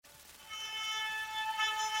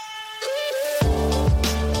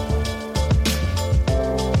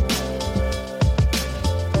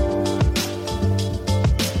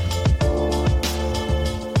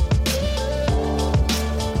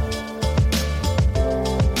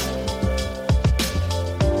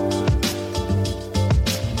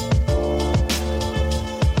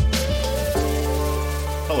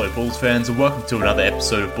fans, and welcome to another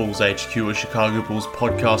episode of BullsHQ, a Chicago Bulls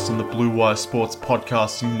podcast on the Blue Wire Sports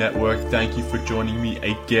Podcasting Network. Thank you for joining me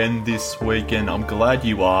again this week, and I'm glad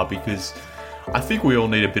you are, because I think we all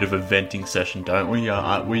need a bit of a venting session, don't we?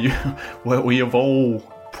 We have all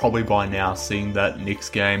probably by now seen that Knicks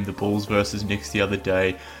game, the Bulls versus Knicks the other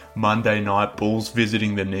day. Monday night, Bulls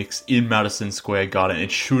visiting the Knicks in Madison Square Garden. It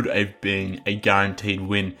should have been a guaranteed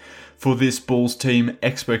win for this Bulls team.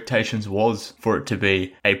 Expectations was for it to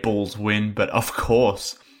be a Bulls win, but of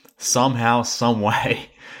course, somehow, some way,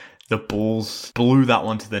 the Bulls blew that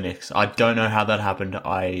one to the Knicks. I don't know how that happened.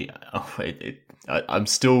 I'm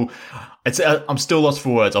still lost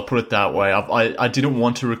for words. I'll put it that way. I didn't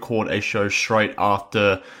want to record a show straight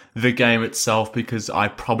after the game itself because I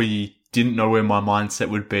probably didn't know where my mindset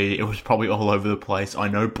would be. It was probably all over the place. I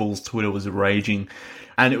know Bulls Twitter was raging,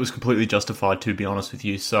 and it was completely justified, to be honest with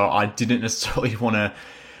you. So I didn't necessarily want to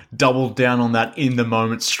double down on that in the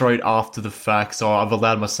moment straight after the fact. So I've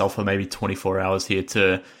allowed myself for maybe 24 hours here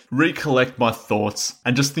to recollect my thoughts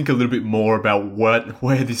and just think a little bit more about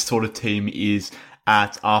where this sort of team is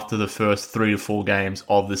at after the first 3 to 4 games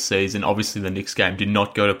of the season. Obviously, the Knicks game did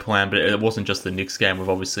not go to plan, but it wasn't just the Knicks game. We've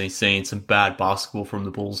obviously seen some bad basketball from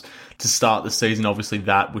the Bulls to start the season. Obviously,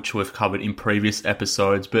 that which we've covered in previous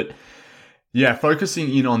episodes. But yeah,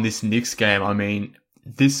 focusing in on this Knicks game, I mean,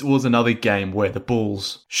 this was another game where the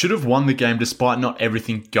Bulls should have won the game despite not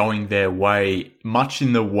everything going their way. Much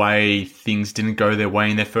in the way things didn't go their way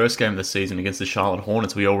in their first game of the season against the Charlotte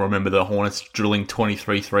Hornets. We all remember the Hornets drilling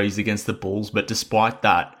 23 threes against the Bulls, but despite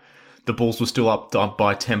that, the Bulls were still up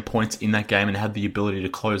by 10 points in that game and had the ability to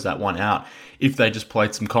close that one out if they just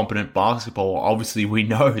played some competent basketball. Obviously, we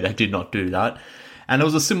know they did not do that. And it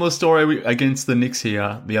was a similar story against the Knicks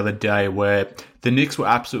here the other day, where the Knicks were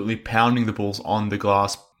absolutely pounding the Bulls on the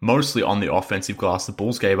glass, mostly on the offensive glass. The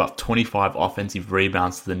Bulls gave up 25 offensive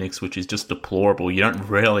rebounds to the Knicks, which is just deplorable. You don't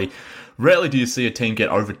rarely do you see a team get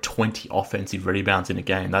over 20 offensive rebounds in a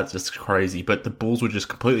game. That's just crazy. But the Bulls were just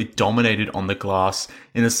completely dominated on the glass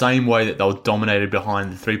in the same way that they were dominated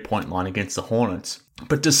behind the three-point line against the Hornets.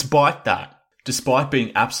 But despite that, despite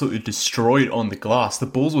being absolutely destroyed on the glass, the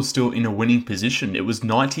Bulls were still in a winning position. It was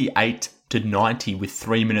 98-90 with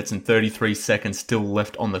 3 minutes and 33 seconds still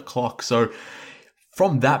left on the clock. So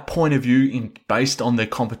from that point of view, based on the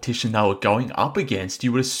competition they were going up against,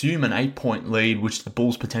 you would assume an 8-point lead, which the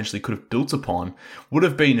Bulls potentially could have built upon, would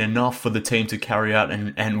have been enough for the team to carry out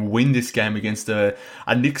and win this game against a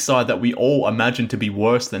Knicks side that we all imagined to be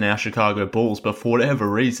worse than our Chicago Bulls. But for whatever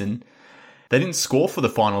reason, they didn't score for the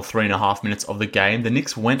final 3.5 minutes of the game. The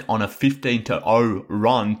Knicks went on a 15-0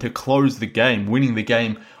 run to close the game, winning the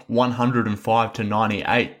game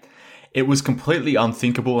 105-98. It was completely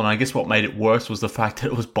unthinkable, and I guess what made it worse was the fact that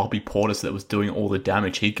it was Bobby Portis that was doing all the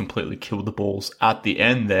damage. He completely killed the Bulls at the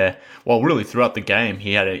end there. Well, really throughout the game,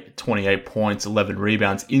 he had 28 points, 11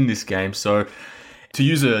 rebounds in this game. So to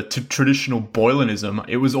use a traditional Boylenism,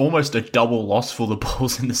 it was almost a double loss for the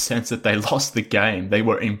Bulls in the sense that they lost the game. They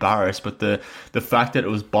were embarrassed, but the fact that it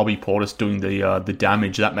was Bobby Portis doing the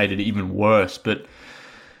damage, that made it even worse. But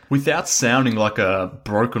without sounding like a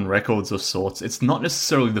broken records of sorts, it's not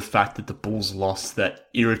necessarily the fact that the Bulls lost that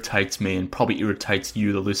irritates me and probably irritates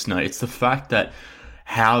you, the listener. It's the fact that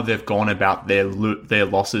how they've gone about their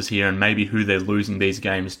losses here and maybe who they're losing these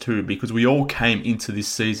games to, because we all came into this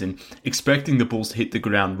season expecting the Bulls to hit the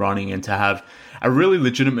ground running and to have a really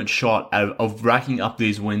legitimate shot of racking up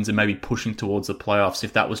these wins and maybe pushing towards the playoffs.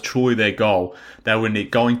 If that was truly their goal, they were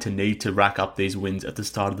going to need to rack up these wins at the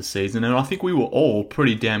start of the season. And I think we were all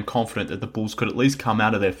pretty damn confident that the Bulls could at least come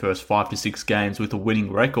out of their first 5 to 6 games with a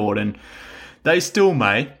winning record, and they still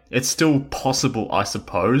may. It's still possible, I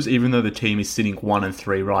suppose, even though the team is sitting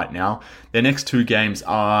 1-3 right now. Their next 2 games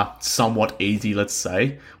are somewhat easy, let's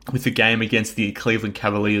say, with the game against the Cleveland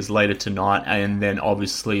Cavaliers later tonight, and then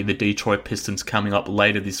obviously the Detroit Pistons coming up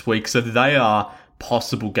later this week. So they are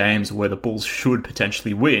possible games where the Bulls should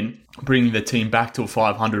potentially win, bringing the team back to a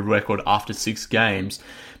 500 record after 6 games.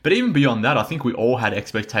 But even beyond that, I think we all had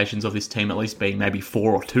expectations of this team at least being maybe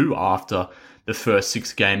 4-2 after the first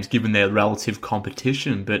 6 games, given their relative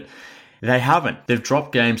competition, but they haven't. They've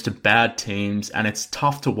dropped games to bad teams, and it's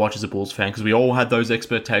tough to watch as a Bulls fan because we all had those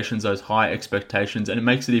expectations, those high expectations, and it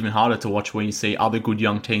makes it even harder to watch when you see other good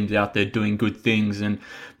young teams out there doing good things and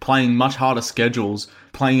playing much harder schedules,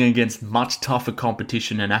 playing against much tougher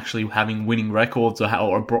competition and actually having winning records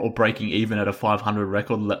or breaking even at a 500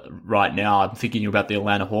 record right now. I'm thinking about the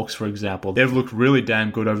Atlanta Hawks, for example. They've looked really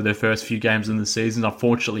damn good over their first few games in the season.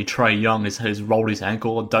 Unfortunately, Trae Young has rolled his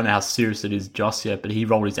ankle. I don't know how serious it is just yet, but he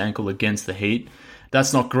rolled his ankle against the Heat.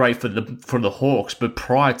 That's not great for the Hawks, but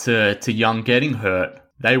prior to Young getting hurt,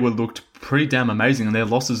 they were looked pretty damn amazing, and their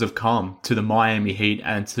losses have come to the Miami Heat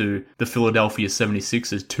and to the Philadelphia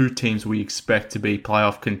 76ers, two teams we expect to be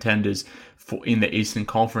playoff contenders in the Eastern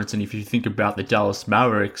Conference. And if you think about the Dallas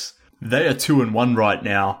Mavericks, they are 2-1 right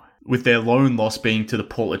now, with their lone loss being to the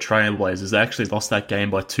Portland Trail Blazers. They actually lost that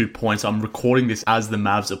game by 2 points. I'm recording this as the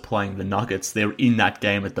Mavs are playing the Nuggets. They're in that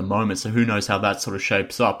game at the moment, so who knows how that sort of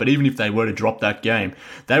shapes up. But even if they were to drop that game,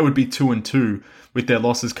 they would be 2-2, with their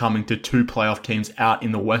losses coming to two playoff teams out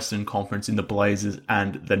in the Western Conference, in the Blazers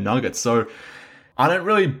and the Nuggets. So I don't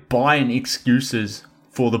really buy any excuses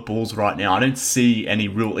for the Bulls right now. I don't see any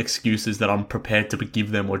real excuses that I'm prepared to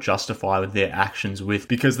give them or justify with their actions with,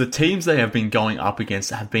 because the teams they have been going up against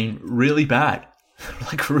have been really bad.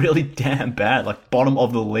 Like really damn bad. Like bottom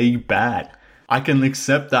of the league bad. I can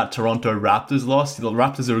accept that Toronto Raptors loss. The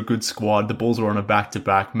Raptors are a good squad. The Bulls are on a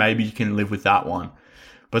back-to-back. Maybe you can live with that one.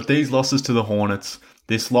 But these losses to the Hornets,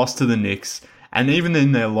 this loss to the Knicks, and even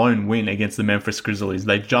in their lone win against the Memphis Grizzlies,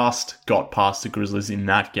 they just got past the Grizzlies in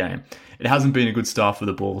that game. It hasn't been a good start for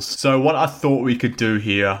the Bulls. So what I thought we could do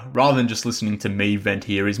here, rather than just listening to me vent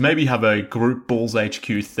here, is maybe have a group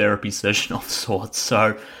BullsHQ therapy session of sorts.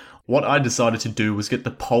 So what I decided to do was get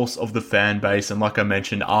the pulse of the fan base. And like I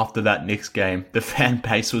mentioned, after that Knicks game, the fan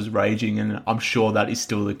base was raging, and I'm sure that is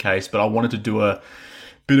still the case. But I wanted to do a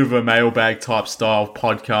bit of a mailbag type style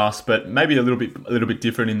podcast, but maybe a little bit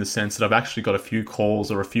different in the sense that I've actually got a few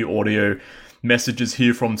calls or a few audio messages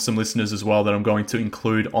here from some listeners as well that I'm going to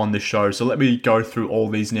include on the show. So let me go through all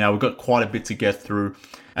these now. We've got quite a bit to get through,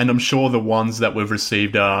 and I'm sure the ones that we've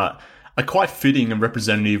received are quite fitting and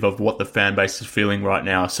representative of what the fan base is feeling right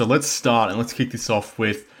now. So let's start, and let's kick this off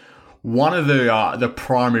with one of the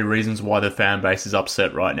primary reasons why the fan base is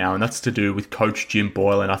upset right now, and that's to do with Coach Jim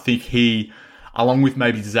Boylen. I think he, along with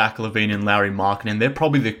maybe Zach LaVine and Lauri Markkanen, they're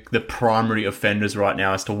probably the primary offenders right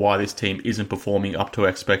now as to why this team isn't performing up to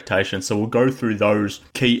expectations. So we'll go through those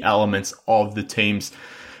key elements of the team's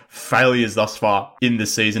failures thus far in the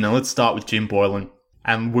season. And let's start with Jim Boylen.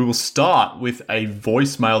 And we will start with a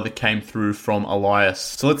voicemail that came through from Elias.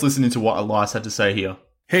 So let's listen into what Elias had to say here.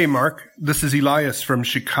 Hey, Mark. This is Elias from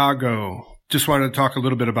Chicago. Just wanted to talk a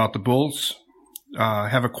little bit about the Bulls. I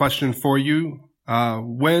have a question for you.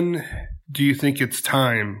 When do you think it's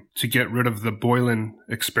time to get rid of the Boylen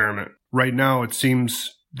experiment? Right now, it seems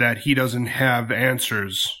that he doesn't have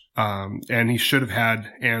answers, and he should have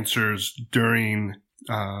had answers during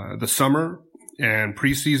the summer and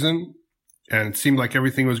preseason. And it seemed like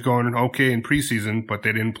everything was going okay in preseason, but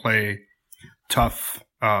they didn't play tough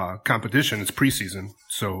competition. It's preseason,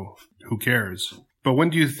 so who cares? But when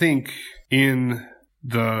do you think in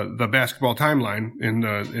the basketball timeline, in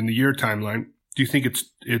the year timeline, do you think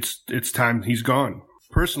it's time he's gone?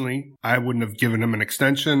 Personally, I wouldn't have given him an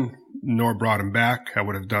extension nor brought him back. I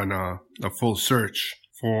would have done a full search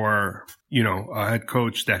for, a head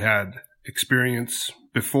coach that had experience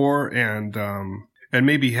before and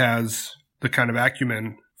maybe has the kind of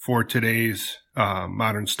acumen for today's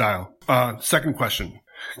modern style. Second question.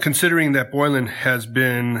 Considering that Boylen has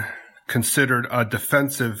been considered a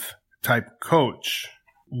defensive type coach,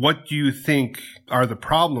 what do you think are the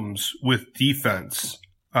problems with defense?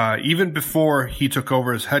 Even before he took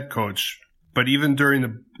over as head coach, but even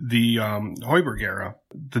during the Hoiberg era,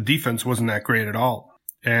 the defense wasn't that great at all.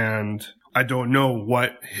 And I don't know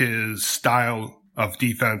what his style of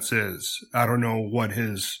defense is. I don't know what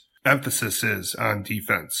his emphasis is on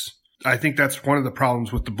defense. I think that's one of the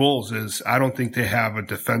problems with the Bulls is I don't think they have a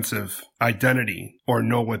defensive identity or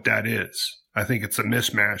know what that is. I think it's a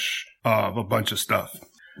mishmash of a bunch of stuff.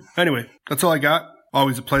 Anyway, that's all I got.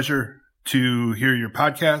 Always a pleasure to hear your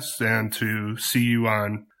podcasts and to see you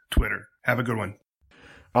on Twitter. Have a good one.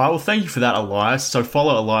 All right, well, thank you for that, Elias. So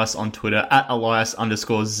follow Elias on Twitter at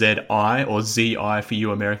Elias_ZI or ZI for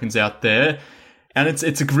you Americans out there. And it's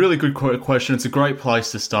a really good question. It's a great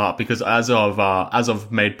place to start because as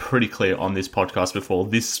I've made pretty clear on this podcast before,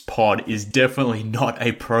 this pod is definitely not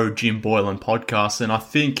a pro Jim Boylen podcast. And I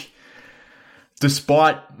think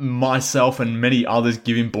despite myself and many others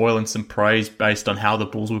giving Boylen some praise based on how the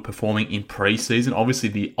Bulls were performing in preseason, obviously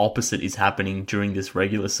the opposite is happening during this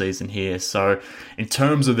regular season here. So in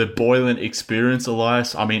terms of the Boylen experience,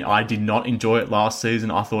 Elias, I mean, I did not enjoy it last season.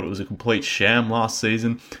 I thought it was a complete sham last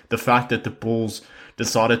season. The fact that the Bulls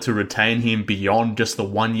decided to retain him beyond just the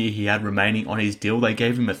 1 year he had remaining on his deal, they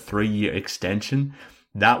gave him a 3-year extension.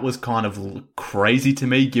 That was kind of crazy to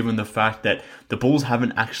me, given the fact that the Bulls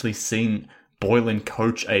haven't actually seen Boylen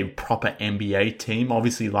coach a proper NBA team.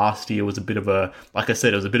 Obviously, last year was a bit of a, like I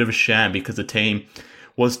said, it was a bit of a sham because the team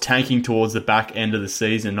was tanking towards the back end of the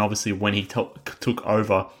season. And obviously, when he took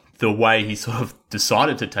over the way he sort of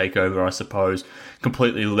decided to take over, I suppose,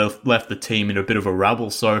 completely left the team in a bit of a rabble.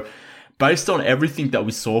 So based on everything that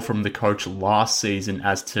we saw from the coach last season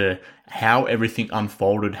as to how everything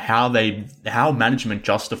unfolded, how management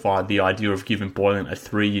justified the idea of giving Boylen a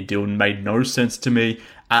 3-year deal made no sense to me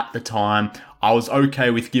at the time. I was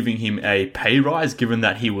okay with giving him a pay rise, given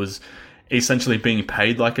that he was essentially being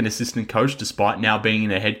paid like an assistant coach despite now being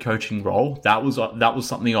in a head coaching role. That was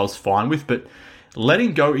something I was fine with, but let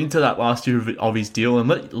him go into that last year of his deal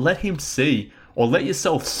and let him see, or let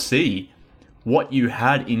yourself see, what you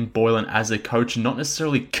had in Boylen as a coach, and not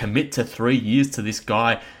necessarily commit to 3 years to this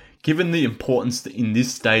guy, given the importance in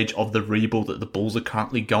this stage of the rebuild that the Bulls are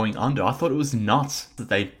currently going under. I thought it was nuts that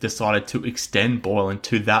they decided to extend Boylen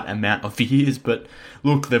to that amount of years, but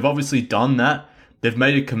look, they've obviously done that. They've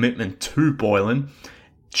made a commitment to Boylen.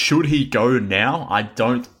 Should he go now? I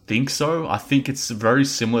don't think so. I think it's very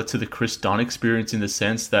similar to the Chris Dunn experience in the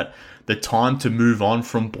sense that the time to move on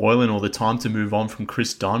from Boylen, or the time to move on from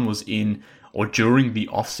Chris Dunn, was in or during the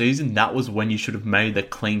offseason. That was when you should have made the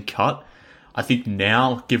clean cut. I think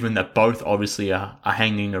now, given that both obviously are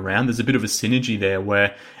hanging around, there's a bit of a synergy there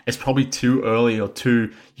where it's probably too early, or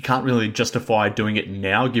you can't really justify doing it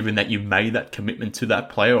now, given that you made that commitment to that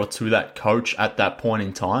player or to that coach at that point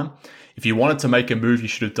in time. If you wanted to make a move, you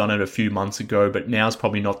should have done it a few months ago, but now's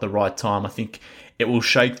probably not the right time. I think it will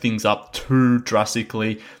shake things up too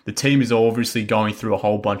drastically. The team is obviously going through a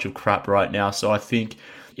whole bunch of crap right now, so I think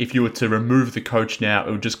if you were to remove the coach now, it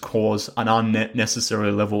would just cause an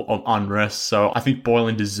unnecessary level of unrest. So I think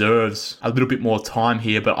Boylen deserves a little bit more time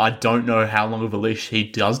here, but I don't know how long of a leash he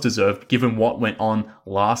does deserve, given what went on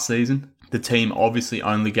last season. The team obviously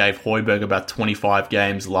only gave Højbjerg about 25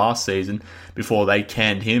 games last season before they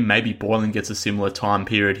canned him. Maybe Boylen gets a similar time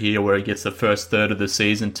period here where he gets the first third of the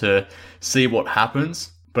season to see what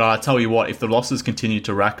happens. But I tell you what, if the losses continue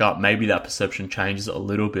to rack up, maybe that perception changes a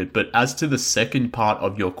little bit. But as to the second part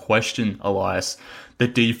of your question, Elias, the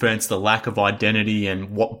defense, the lack of identity,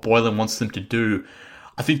 and what Boylen wants them to do,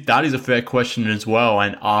 I think that is a fair question as well.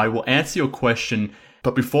 And I will answer your question.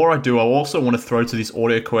 But before I do, I also want to throw to this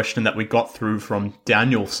audio question that we got through from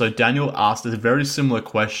Daniel. So Daniel asked a very similar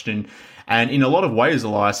question. And in a lot of ways,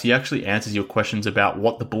 Elias, he actually answers your questions about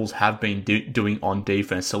what the Bulls have been doing on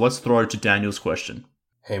defense. So let's throw to Daniel's question.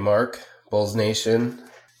 Hey Mark, Bulls Nation,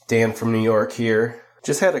 Dan from New York here.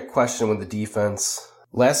 Just had a question with the defense.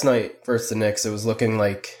 Last night versus the Knicks, it was looking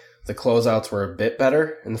like the closeouts were a bit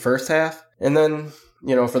better in the first half. And then,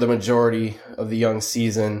 for the majority of the young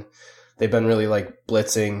season, they've been really like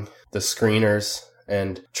blitzing the screeners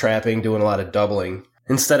and trapping, doing a lot of doubling.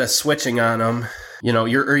 Instead of switching on them,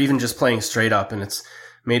 or even just playing straight up, and it's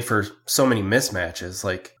made for so many mismatches.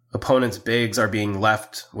 Like, opponents' bigs are being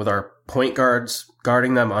left with our point guards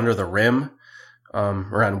guarding them under the rim,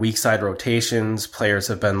 or on weak side rotations. Players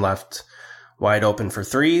have been left wide open for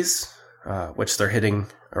threes, which they're hitting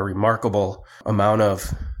a remarkable amount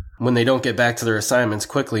of. When they don't get back to their assignments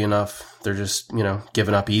quickly enough, they're just,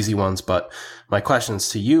 giving up easy ones. But my question's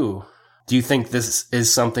to you. Do you think this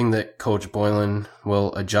is something that Coach Boylen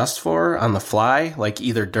will adjust for on the fly, like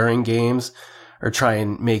either during games, or try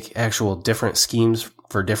and make actual different schemes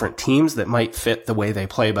for different teams that might fit the way they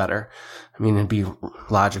play better? I mean, it'd be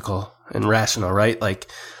logical and rational, right?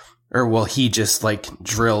 Or will he just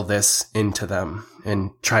drill this into them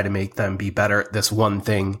and try to make them be better at this one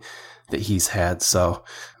thing that he's had? So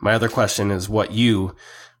my other question is what you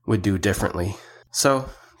would do differently. So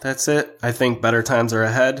that's it. I think better times are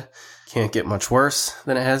ahead. Can't get much worse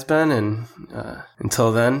than it has been. And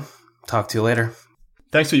until then, talk to you later.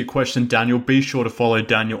 Thanks for your question, Daniel. Be sure to follow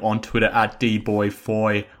Daniel on Twitter at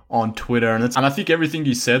dboyfoy on Twitter. And I think everything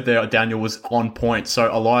you said there, Daniel, was on point.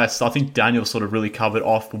 So, Elias, I think Daniel sort of really covered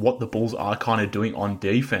off what the Bulls are kind of doing on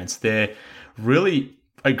defense. They're really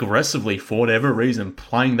aggressively, for whatever reason,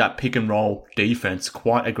 playing that pick and roll defense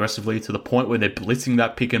quite aggressively, to the point where they're blitzing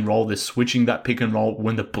that pick and roll. They're switching that pick and roll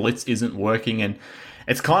when the blitz isn't working. And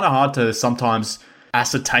it's kind of hard to sometimes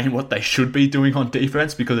ascertain what they should be doing on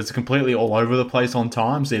defense because it's completely all over the place on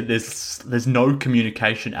times. There's no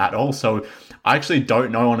communication at all. So I actually don't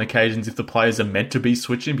know on occasions if the players are meant to be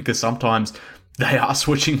switching, because sometimes they are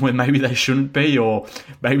switching when maybe they shouldn't be, or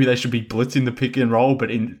maybe they should be blitzing the pick and roll, but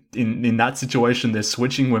in that situation they're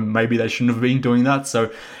switching when maybe they shouldn't have been doing that.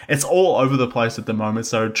 So it's all over the place at the moment.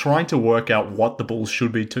 So trying to work out what the Bulls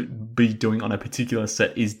should be doing on a particular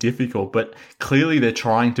set is difficult, but clearly they're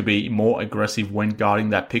trying to be more aggressive when guarding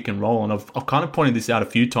that pick and roll. And I've kind of pointed this out a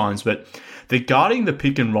few times, but they're guarding the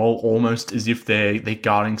pick and roll almost as if they're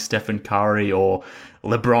guarding Stephen Curry or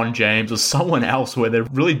LeBron James or someone else, where they're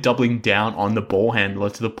really doubling down on the ball handler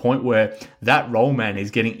to the point where that roll man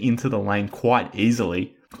is getting into the lane quite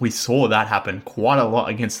easily. We saw that happen quite a lot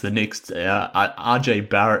against the Knicks. RJ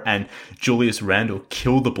Barrett and Julius Randle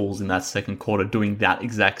killed the Bulls in that second quarter doing that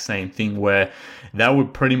exact same thing, where they were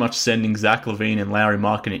pretty much sending Zach LaVine and Lauri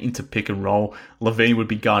Markkanen into pick and roll. LaVine would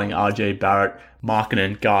be guarding RJ Barrett,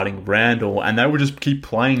 Markkanen guarding Randle, and they would just keep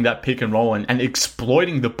playing that pick and roll and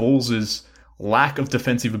exploiting the Bulls' lack of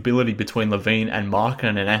defensive ability between LaVine and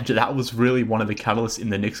Markkanen, and that was really one of the catalysts in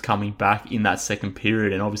the Knicks coming back in that second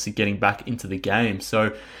period and obviously getting back into the game.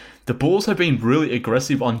 So the Bulls have been really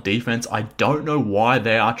aggressive on defense. I don't know why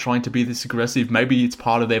they are trying to be this aggressive. Maybe it's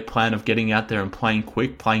part of their plan of getting out there and playing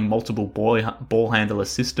quick, playing multiple ball handler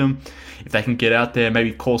system. If they can get out there,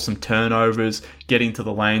 maybe cause some turnovers, get into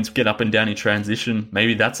the lanes, get up and down in transition,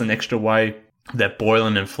 maybe that's an extra way that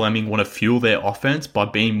Boylen and Fleming want to fuel their offense by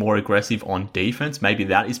being more aggressive on defense. Maybe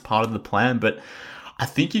that is part of the plan, but I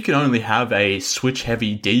think you can only have a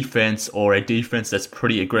switch-heavy defense or a defense that's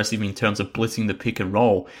pretty aggressive in terms of blitzing the pick and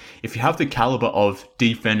roll if you have the caliber of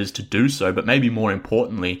defenders to do so, but maybe more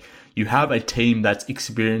importantly, you have a team that's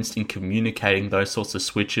experienced in communicating those sorts of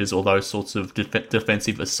switches or those sorts of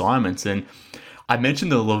defensive assignments. And I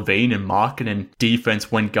mentioned the LaVine and Markkanen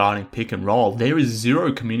defense when guarding pick and roll. There is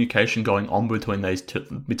zero communication going on between those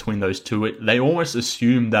two. They almost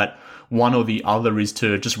assume that one or the other is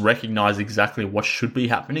to just recognize exactly what should be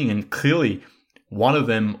happening. And clearly, one of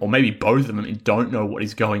them, or maybe both of them, don't know what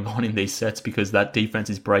is going on in these sets because that defense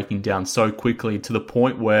is breaking down so quickly to the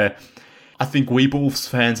point where I think we Bulls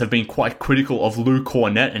fans have been quite critical of Lou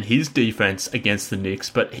Kornet and his defense against the Knicks,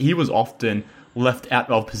 but he was often left out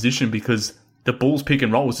of position because the Bulls pick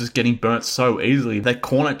and roll was just getting burnt so easily that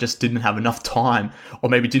Kornet just didn't have enough time, or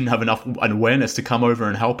maybe didn't have enough awareness to come over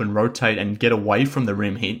and help and rotate and get away from the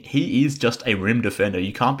rim. He is just a rim defender.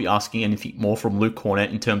 You can't be asking anything more from Luke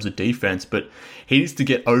Kornet in terms of defense, but he needs to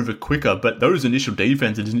get over quicker. But those initial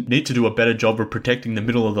defenses need to do a better job of protecting the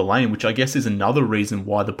middle of the lane, which I guess is another reason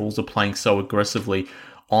why the Bulls are playing so aggressively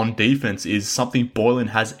on defense, is something Boylen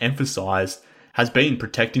has emphasized has been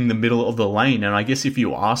protecting the middle of the lane. And I guess if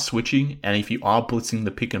you are switching and if you are blitzing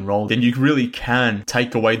the pick and roll, then you really can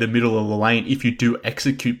take away the middle of the lane if you do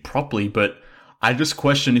execute properly. But I just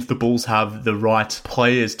question if the Bulls have the right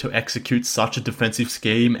players to execute such a defensive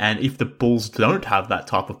scheme. And if the Bulls don't have that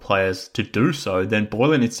type of players to do so, then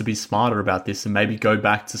Boylen needs to be smarter about this and maybe go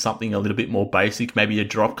back to something a little bit more basic, maybe a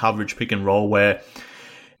drop coverage pick and roll where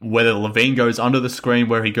whether LaVine goes under the screen,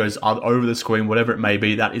 where he goes over the screen, whatever it may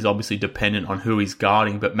be, that is obviously dependent on who he's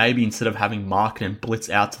guarding. But maybe instead of having Markkanen blitz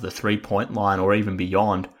out to the three-point line or even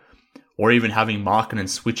beyond, or even having Markkanen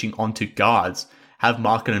switching onto guards, have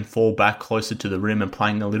Markkanen fall back closer to the rim and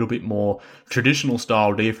playing a little bit more traditional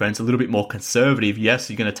style defense, a little bit more conservative. Yes,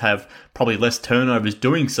 you're going to have probably less turnovers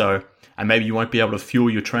doing so, and maybe you won't be able to fuel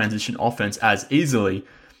your transition offense as easily.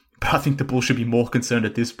 But I think the Bulls should be more concerned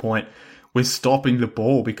at this point with stopping the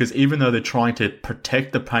ball, because even though they're trying to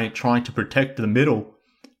protect the paint, trying to protect the middle,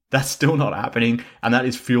 that's still not happening, and that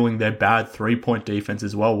is fueling their bad three-point defense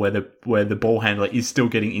as well, where the ball handler is still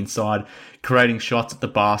getting inside, creating shots at the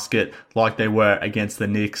basket like they were against the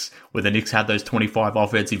Knicks, where the Knicks had those 25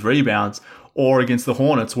 offensive rebounds, or against the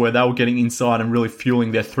Hornets, where they were getting inside and really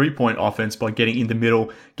fueling their three-point offense by getting in the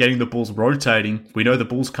middle, getting the Bulls rotating. We know the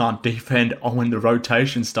Bulls can't defend when the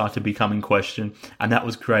rotations start to become in question, and that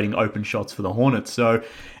was creating open shots for the Hornets. So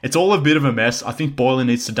it's all a bit of a mess. I think Boylen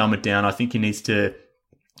needs to dumb it down. I think he needs to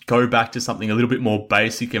go back to something a little bit more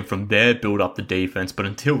basic and from there build up the defense. But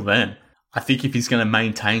until then, I think if he's going to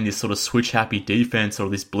maintain this sort of switch-happy defense or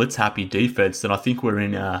this blitz-happy defense, then I think we're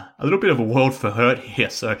in a little bit of a world for hurt here.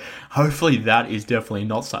 So hopefully that is definitely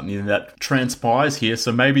not something that transpires here.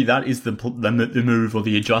 So maybe that is the move or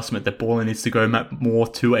the adjustment that Boylen needs to go more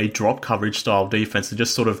to a drop coverage style defense to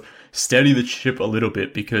just sort of steady the ship a little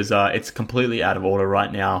bit, because it's completely out of order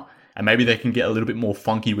right now. And maybe they can get a little bit more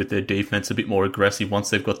funky with their defense, a bit more aggressive once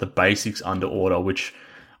they've got the basics under order, which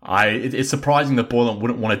it's surprising that Boylen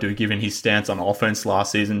wouldn't want to do, given his stance on offense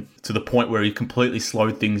last season, to the point where he completely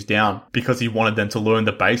slowed things down because he wanted them to learn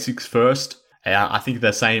the basics first. I think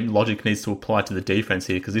the same logic needs to apply to the defense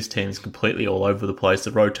here, because this team is completely all over the place.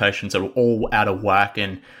 The rotations are all out of whack,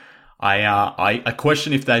 and I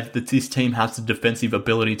question if this team has the defensive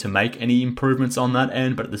ability to make any improvements on that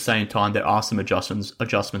end, but at the same time, there are some adjustments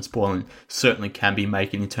Boylen certainly can be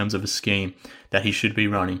making in terms of a scheme that he should be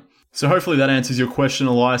running. So hopefully that answers your question,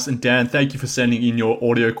 Elias. And Dan, thank you for sending in your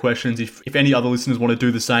audio questions. If any other listeners want to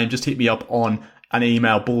do the same, just hit me up on an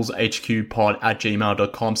email,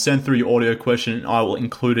 bullshqpod@gmail.com. Send through your audio question and I will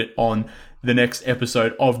include it on the next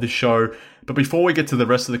episode of the show. But before we get to the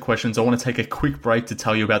rest of the questions, I want to take a quick break to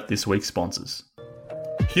tell you about this week's sponsors.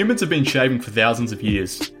 Humans have been shaving for thousands of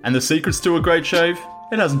years, and the secrets to a great shave?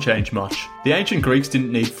 It hasn't changed much. The ancient Greeks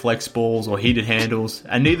didn't need flex balls or heated handles,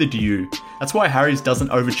 and neither do you. That's why Harry's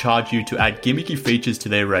doesn't overcharge you to add gimmicky features to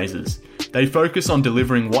their razors. They focus on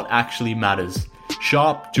delivering what actually matters.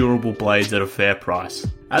 Sharp, durable blades at a fair price.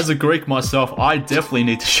 As a Greek myself, I definitely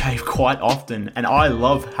need to shave quite often, and I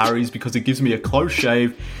love Harry's because it gives me a close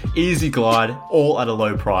shave, easy glide, all at a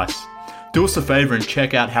low price. Do us a favour and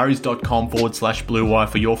check out harrys.com/bluewire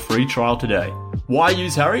for your free trial today. Why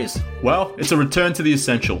use Harry's? Well, it's a return to the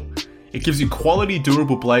essential. It gives you quality,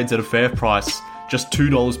 durable blades at a fair price, just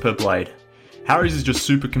 $2 per blade. Harry's is just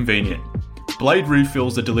super convenient. Blade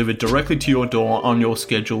refills are delivered directly to your door on your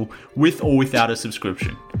schedule with or without a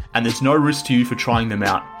subscription, and there's no risk to you for trying them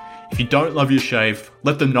out. If you don't love your shave,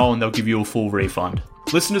 let them know and they'll give you a full refund.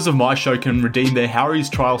 Listeners of my show can redeem their Harry's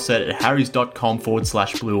trial set at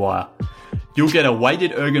harrys.com/bluewire. You'll get a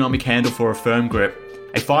weighted ergonomic handle for a firm grip,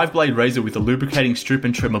 a 5-blade razor with a lubricating strip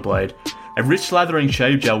and trimmer blade, a rich slathering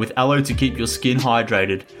shave gel with aloe to keep your skin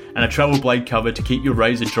hydrated, and a travel blade cover to keep your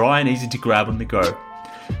razor dry and easy to grab on the go.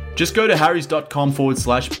 Just go to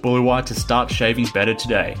harrys.com/bluewire to start shaving better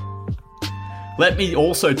today. Let me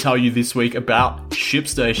also tell you this week about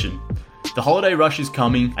Shipstation. The holiday rush is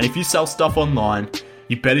coming, and if you sell stuff online,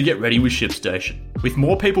 you better get ready with Shipstation. With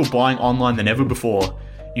more people buying online than ever before,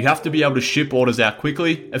 you have to be able to ship orders out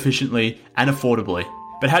quickly, efficiently, and affordably.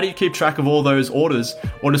 But how do you keep track of all those orders,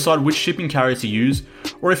 or decide which shipping carrier to use,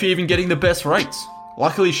 or if you're even getting the best rates?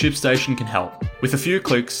 Luckily, Shipstation can help. With a few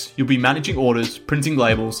clicks, you'll be managing orders, printing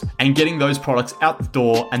labels, and getting those products out the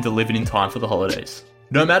door and delivered in time for the holidays.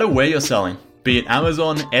 No matter where you're selling, be it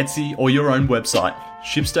Amazon, Etsy, or your own website,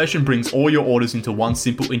 Shipstation brings all your orders into one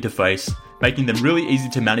simple interface, making them really easy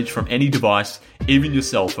to manage from any device, even your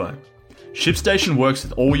cell phone. Shipstation works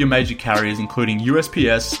with all your major carriers including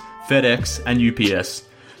USPS, FedEx, and UPS,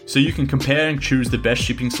 so you can compare and choose the best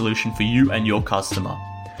shipping solution for you and your customer.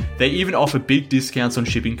 They even offer big discounts on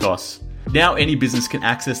shipping costs. Now any business can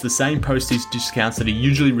access the same postage discounts that are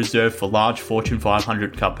usually reserved for large Fortune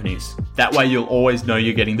 500 companies. That way you'll always know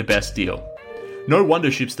you're getting the best deal. No wonder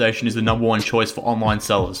Shipstation is the #1 choice for online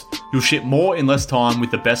sellers. You'll ship more in less time with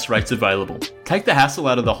the best rates available. Take the hassle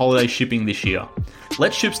out of the holiday shipping this year.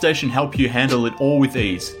 Let Shipstation help you handle it all with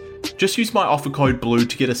ease. Just use my offer code BLUE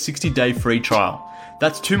to get a 60-day free trial.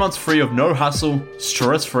 That's 2 months free of no hassle,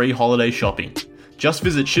 stress-free holiday shopping. Just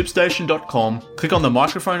visit shipstation.com, click on the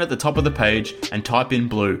microphone at the top of the page, and type in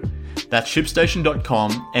BLUE. That's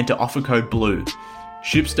shipstation.com, enter offer code BLUE.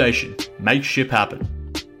 Shipstation. Make ship happen.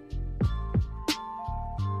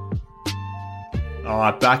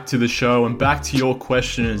 Alright, back to the show and back to your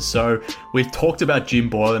questioners. So, we've talked about Jim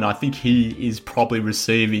Boylen. I think he is probably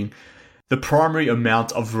receiving the primary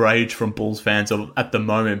amount of rage from Bulls fans at the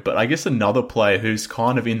moment. But I guess another player who's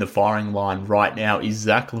kind of in the firing line right now is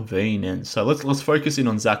Zach LaVine. And so let's focus in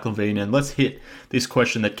on Zach LaVine and let's hit this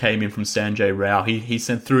question that came in from Sanjay Rao. He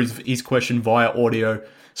sent through his question via audio.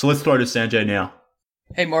 So let's throw to Sanjay now.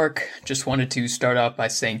 Hey Mark, just wanted to start off by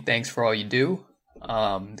saying thanks for all you do.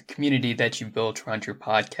 The community that you built around your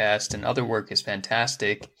podcast and other work is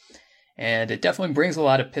fantastic, and it definitely brings a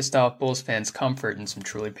lot of pissed off Bulls fans comfort in some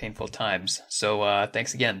truly painful times. So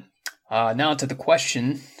thanks again. Now to the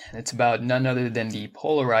question. It's about none other than the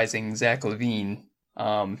polarizing Zach LaVine.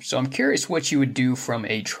 So I'm curious what you would do from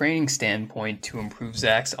a training standpoint to improve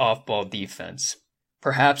Zach's off-ball defense.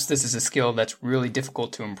 Perhaps this is a skill that's really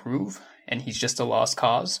difficult to improve, and he's just a lost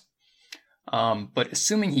cause. But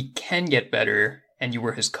assuming he can get better and you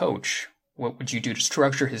were his coach, what would you do to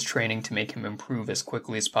structure his training to make him improve as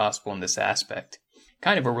quickly as possible in this aspect?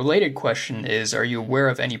 Kind of a related question is, are you aware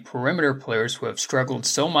of any perimeter players who have struggled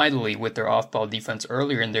so mightily with their off-ball defense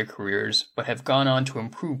earlier in their careers, but have gone on to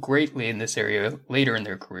improve greatly in this area later in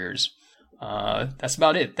their careers? That's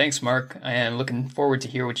about it. Thanks, Mark, and looking forward to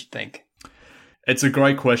hear what you think. It's a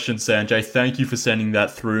great question, Sanjay. Thank you for sending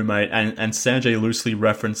that through, mate. And Sanjay loosely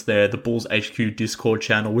referenced there the BullsHQ Discord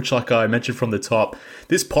channel, which, like I mentioned from the top,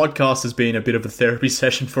 this podcast has been a bit of a therapy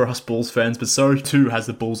session for us Bulls fans, but so too has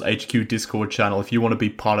the BullsHQ Discord channel. If you want to be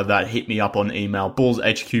part of that, hit me up on email,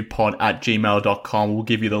 bullshqpod@gmail.com. We'll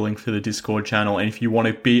give you the link to the Discord channel. And if you want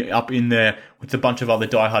to be up in there with a bunch of other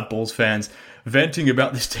diehard Bulls fans venting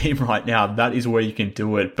about this team right now, that is where you can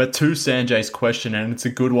do it. But to Sanjay's question, and it's a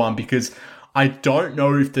good one because I don't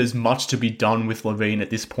know if there's much to be done with LaVine at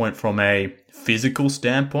this point from a physical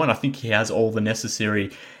standpoint. I think he has all the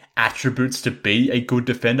necessary attributes to be a good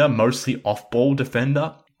defender, mostly off-ball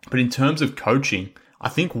defender. But in terms of coaching, I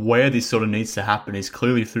think where this sort of needs to happen is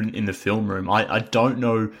clearly in the film room. I don't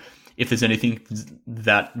know if there's anything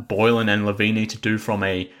that Boylen and LaVine need to do from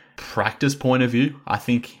a practice point of view. I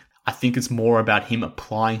think it's more about him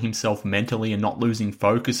applying himself mentally and not losing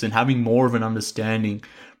focus and having more of an understanding,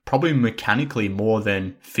 probably mechanically more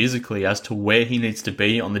than physically, as to where he needs to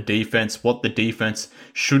be on the defense, what the defense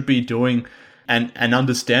should be doing, and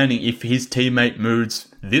understanding if his teammate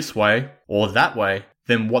moves this way or that way,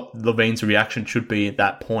 then what LaVine's reaction should be at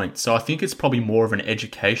that point. So I think it's probably more of an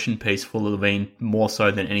education piece for LaVine, more so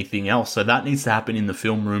than anything else. So that needs to happen in the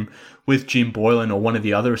film room with Jim Boylen or one of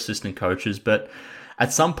the other assistant coaches. But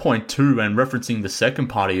at some point too, and referencing the second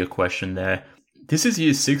part of your question there, this is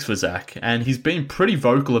year 6 for Zach, and he's been pretty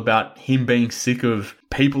vocal about him being sick of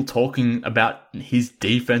people talking about his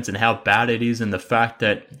defense and how bad it is, and the fact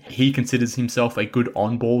that he considers himself a good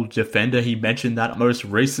on-ball defender. He mentioned that most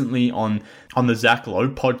recently on the Zach Lowe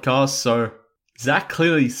podcast. So Zach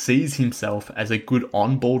clearly sees himself as a good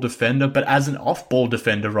on-ball defender, but as an off-ball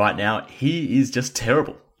defender right now, he is just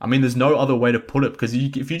terrible. I mean, there's no other way to put it, because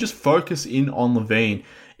if you just focus in on LaVine,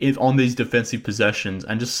 on these defensive possessions,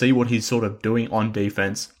 and just see what he's sort of doing on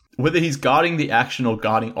defense, whether he's guarding the action or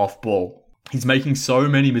guarding off ball, he's making so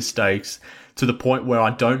many mistakes to the point where I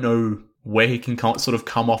don't know where he can sort of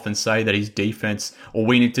come off and say that his defense, or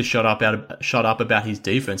we need to shut up about his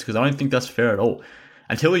defense, because I don't think that's fair at all.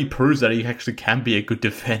 Until he proves that he actually can be a good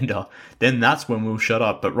defender, then that's when we'll shut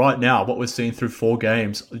up. But right now, what we're seeing through 4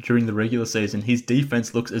 games during the regular season, his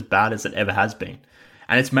defense looks as bad as it ever has been.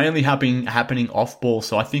 And it's mainly happening off ball,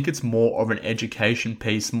 so I think it's more of an education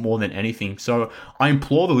piece more than anything. So I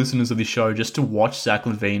implore the listeners of this show just to watch Zach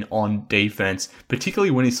LaVine on defense,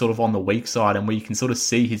 particularly when he's sort of on the weak side and where you can sort of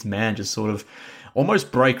see his man just sort of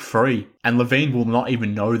almost break free. And LaVine will not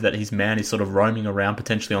even know that his man is sort of roaming around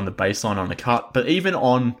potentially on the baseline on a cut. But even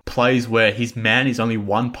on plays where his man is only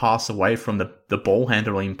one pass away from the ball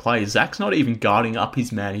handling play, Zach's not even guarding up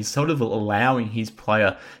his man. He's sort of allowing his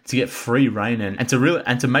player to get free reign and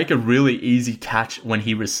to make a really easy catch when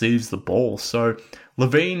he receives the ball. So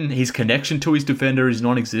LaVine, his connection to his defender is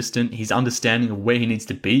non-existent. His understanding of where he needs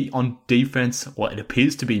to be on defense, well, it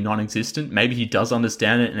appears to be non-existent. Maybe he does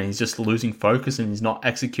understand it and he's just losing focus and he's not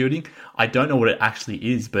executing. I don't know what it actually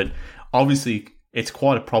is, but obviously it's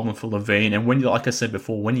quite a problem for LaVine. And when, like I said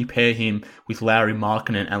before, when you pair him with Lauri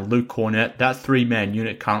Markkanen and Luke Kornet, that 3-man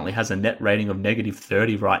unit currently has a net rating of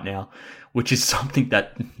 -30 right now, which is something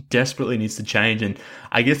that desperately needs to change. And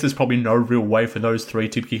I guess there's probably no real way for those 3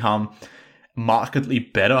 to become markedly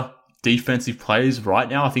better defensive players right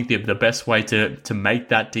now. I think the best way to make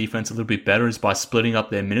that defense a little bit better is by splitting up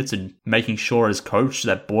their minutes and making sure as coach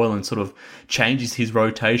that Boylen sort of changes his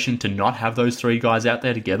rotation to not have those 3 guys out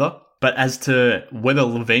there together. But as to whether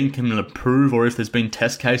LaVine can improve, or if there's been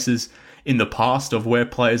test cases in the past of where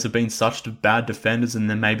players have been such bad defenders and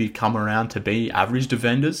then maybe come around to be average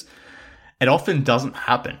defenders, it often doesn't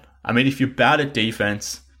happen. I mean, if you're bad at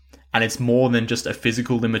defense and it's more than just a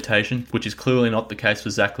physical limitation, which is clearly not the case for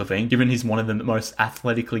Zach LaVine, given he's one of the most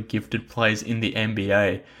athletically gifted players in the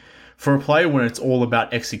NBA, for a player when it's all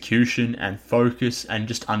about execution and focus and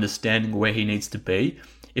just understanding where he needs to be,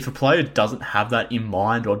 if a player doesn't have that in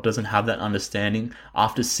mind or doesn't have that understanding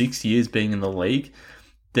after 6 years being in the league,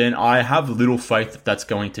 then I have little faith that that's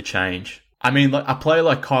going to change. I mean, like a player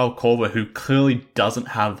like Kyle Korver, who clearly doesn't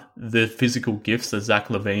have the physical gifts that Zach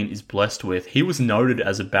LaVine is blessed with. He was noted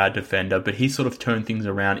as a bad defender, but he sort of turned things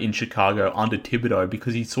around in Chicago under Thibodeau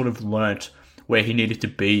because he sort of learnt where he needed to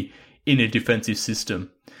be in a defensive system.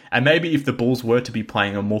 And maybe if the Bulls were to be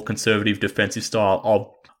playing a more conservative defensive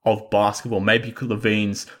style of basketball, maybe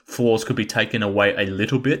LaVine's flaws could be taken away a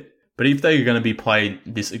little bit. But if they're going to be playing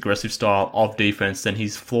this aggressive style of defense, then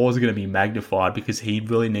his flaws are going to be magnified because he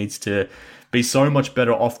really needs to be so much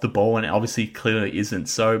better off the ball, and obviously clearly isn't.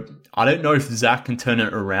 So I don't know if Zach can turn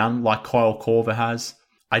it around like Kyle Korver has.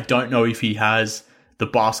 I don't know if he has the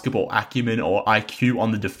basketball acumen or IQ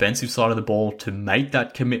on the defensive side of the ball to make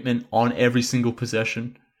that commitment on every single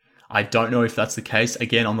possession. I don't know if that's the case.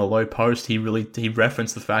 Again, on the low post, he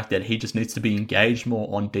referenced the fact that he just needs to be engaged more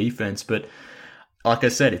on defense. But like I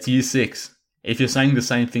said, it's year 6. If you're saying the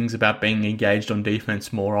same things about being engaged on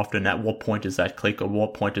defense more often, at what point does that click, or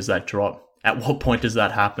what point does that drop? At what point does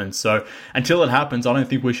that happen? So until it happens, I don't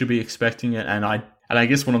think we should be expecting it. And I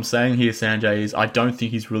guess what I'm saying here, Sanjay, is I don't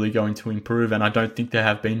think he's really going to improve, and I don't think there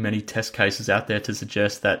have been many test cases out there to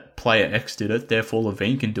suggest that player X did it, therefore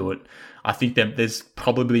LaVine can do it. I think that there's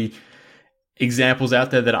probably examples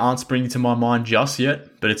out there that aren't springing to my mind just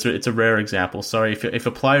yet, but it's a rare example. So if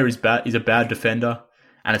a player is a bad defender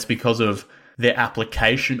and it's because of their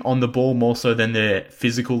application on the ball more so than their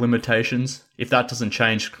physical limitations. If that doesn't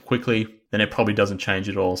change quickly, then it probably doesn't change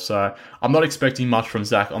at all. So I'm not expecting much from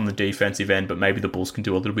Zach on the defensive end, but maybe the Bulls can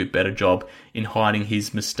do a little bit better job in hiding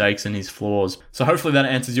his mistakes and his flaws. So hopefully that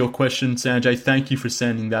answers your question, Sanjay. Thank you for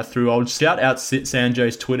sending that through. I'll shout out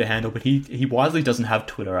Sanjay's Twitter handle, but he wisely doesn't have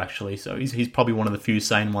Twitter, actually. So he's probably one of the few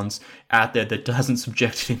sane ones out there that hasn't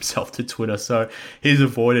subjected himself to Twitter. So he's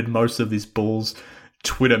avoided most of this Bulls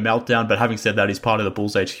Twitter meltdown, but having said that, he's part of the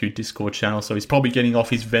BullsHQ Discord channel, so he's probably getting off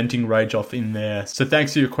his venting rage off in there. So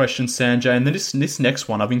thanks for your question, Sanjay. And then this next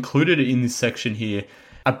one, I've included it in this section here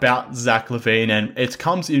about Zach LaVine, and it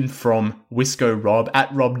comes in from Wisco Rob,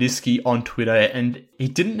 at Rob Niski on Twitter, and he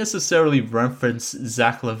didn't necessarily reference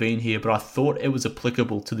Zach LaVine here, but I thought it was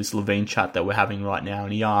applicable to this LaVine chat that we're having right now,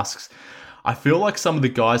 and he asks, I feel like some of the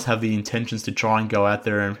guys have the intentions to try and go out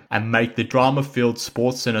there and make the drama-filled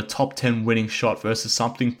SportsCenter top 10 winning shot versus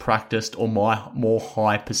something practiced or more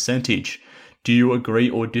high percentage. Do you agree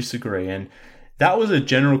or disagree? And that was a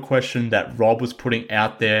general question that Rob was putting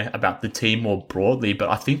out there about the team more broadly, but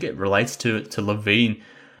I think it relates to LaVine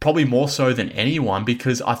probably more so than anyone,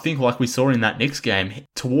 because I think, like we saw in that Knicks game,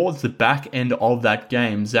 towards the back end of that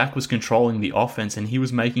game, Zach was controlling the offense and he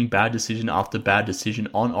was making bad decision after bad decision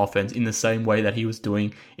on offense in the same way that he was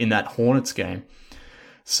doing in that Hornets game.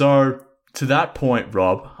 So to that point,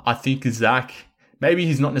 Rob, I think Zach, maybe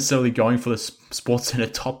he's not necessarily going for the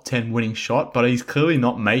SportsCenter top 10 winning shot, but he's clearly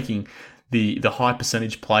not making the high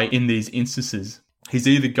percentage play in these instances. He's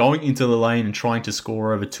either going into the lane and trying to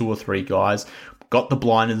score over 2 or 3 guys, got the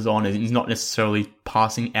blinders on, and he's not necessarily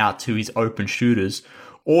passing out to his open shooters,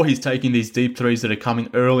 or he's taking these deep threes that are coming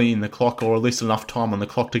early in the clock, or at least enough time on the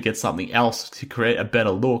clock to get something else to create a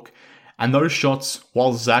better look. And those shots,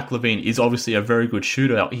 while Zach LaVine is obviously a very good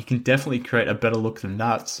shooter, he can definitely create a better look than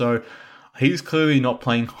that. So he's clearly not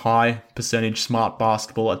playing high percentage smart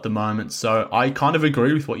basketball at the moment. So I kind of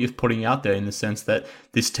agree with what you're putting out there in the sense that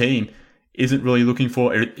this team isn't really looking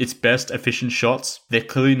for its best efficient shots. They're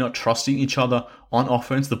clearly not trusting each other on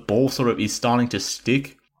offense. The ball sort of is starting to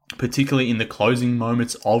stick, particularly in the closing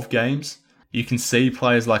moments of games. You can see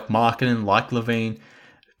players like Markkanen, like LaVine,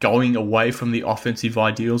 going away from the offensive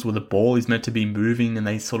ideals where the ball is meant to be moving, and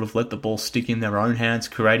they sort of let the ball stick in their own hands,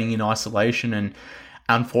 creating in isolation. And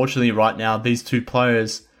unfortunately right now, these two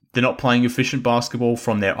players, they're not playing efficient basketball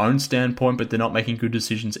from their own standpoint, but they're not making good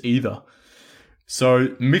decisions either.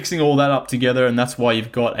 So mixing all that up together, and that's why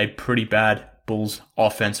you've got a pretty bad Bulls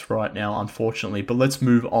offense right now, unfortunately. But let's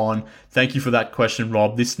move on. Thank you for that question,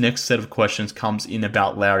 Rob. This next set of questions comes in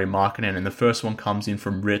about Lauri Markkanen, and the first one comes in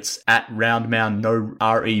from Ritz at Roundmound, no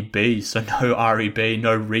REB. So no REB,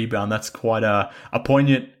 no rebound. That's quite a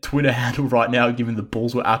poignant Twitter handle right now, given the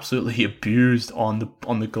Bulls were absolutely abused on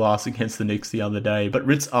the glass against the Knicks the other day. But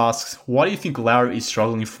Ritz asks, why do you think Lauri is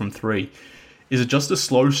struggling from 3? Is it just a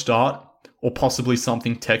slow start, or possibly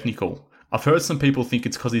something technical? I've heard some people think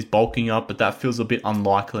it's because he's bulking up, but that feels a bit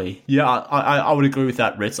unlikely. Yeah, I would agree with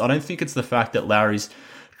that, Ritz. I don't think it's the fact that Lauri's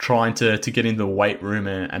trying to get in the weight room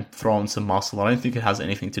and throw on some muscle. I don't think it has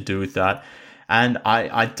anything to do with that. And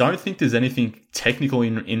I don't think there's anything technical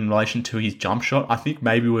in relation to his jump shot. I think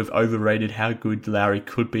maybe we've overrated how good Lauri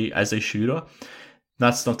could be as a shooter.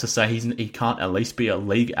 That's not to say he can't at least be a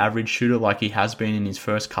league average shooter like he has been in his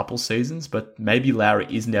first couple seasons, but maybe Lauri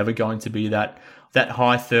is never going to be that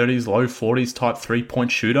high 30s, low 40s type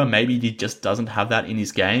 3-point shooter. Maybe he just doesn't have that in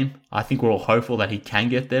his game. I think we're all hopeful that he can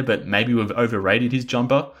get there, but maybe we've overrated his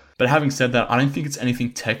jumper. But having said that, I don't think it's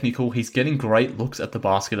anything technical. He's getting great looks at the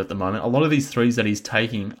basket at the moment. A lot of these threes that he's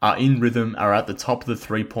taking are in rhythm, are at the top of the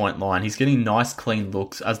 3-point line. He's getting nice, clean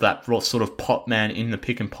looks as that sort of pop man in the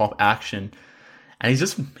pick and pop action. And he's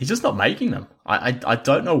just not making them. I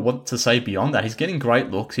don't know what to say beyond that. He's getting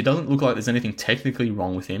great looks. He doesn't look like there's anything technically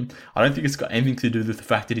wrong with him. I don't think it's got anything to do with the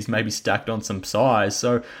fact that he's maybe stacked on some size.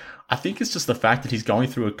 So I think it's just the fact that he's going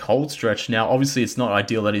through a cold stretch. Now, obviously, it's not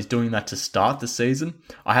ideal that he's doing that to start the season.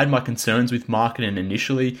 I had my concerns with Markkanen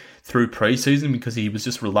initially through preseason because he was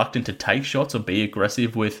just reluctant to take shots or be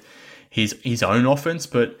aggressive with his own offense,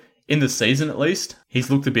 but in the season, at least, he's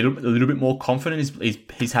looked a little bit more confident.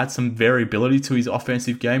 He's had some variability to his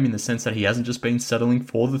offensive game in the sense that he hasn't just been settling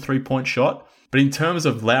for the 3-point shot. But in terms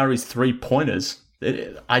of Lauri's 3-pointers,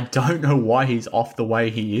 I don't know why he's off the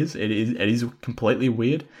way he is. It is completely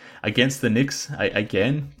weird. Against the Knicks,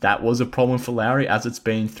 again, that was a problem for Lauri, as it's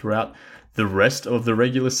been throughout the rest of the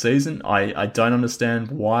regular season. I don't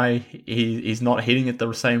understand why he's not hitting at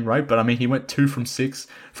the same rate, but I mean, he went 2 from 6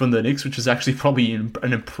 from the Knicks, which is actually probably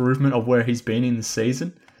an improvement of where he's been in the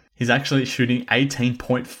season. He's actually shooting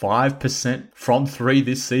 18.5% from 3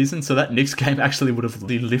 this season. So that Knicks game actually would have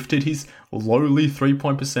lifted his lowly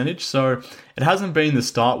 3-point percentage. So it hasn't been the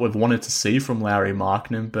start we've wanted to see from Lauri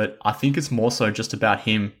Markkanen, but I think it's more so just about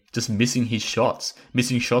him just missing his shots.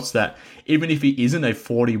 Missing shots that even if he isn't a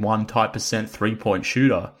 41 type percent 3-point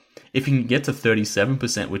shooter, if he can get to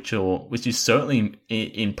 37%, which is certainly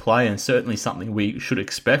in play and certainly something we should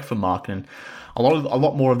expect from Markkanen, a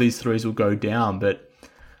lot more of these threes will go down, but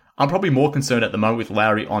I'm probably more concerned at the moment with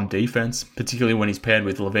Lauri on defense, particularly when he's paired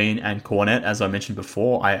with LaVine and Kornet. As I mentioned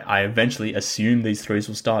before, I eventually assume these threes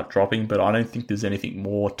will start dropping, but I don't think there's anything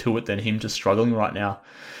more to it than him just struggling right now.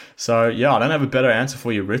 So yeah, I don't have a better answer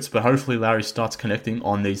for you, Ritz, but hopefully Lauri starts connecting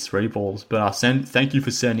on these 3 balls. But thank you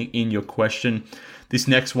for sending in your question. This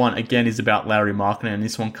next one, again, is about Lauri Markkanen, and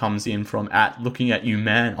this one comes in from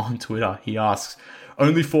 @LookingAtYouMan on Twitter. He asks,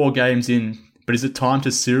 only 4 games in, but is it time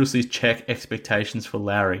to seriously check expectations for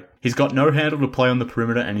Lauri? He's got no handle to play on the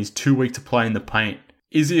perimeter and he's too weak to play in the paint.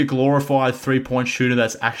 Is he a glorified 3-point shooter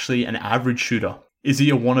that's actually an average shooter? Is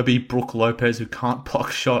he a wannabe Brook Lopez who can't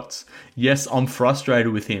block shots? Yes, I'm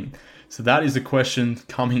frustrated with him. So that is a question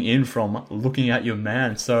coming in from Looking At Your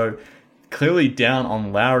Man. So clearly down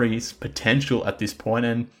on Lauri's potential at this point,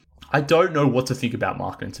 and I don't know what to think about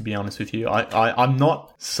Markkanen, to be honest with you. I'm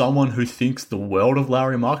not someone who thinks the world of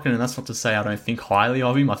Lauri Markkanen, and that's not to say I don't think highly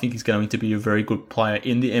of him. I think he's going to be a very good player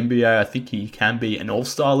in the NBA. I think he can be an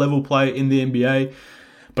all-star level player in the NBA.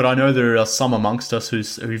 But I know there are some amongst us who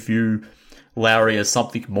view Lauri as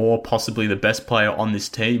something more, possibly the best player on this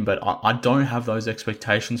team. But I don't have those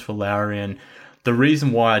expectations for Lauri, and the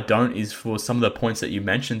reason why I don't is for some of the points that you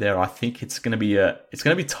mentioned there. I think it's going to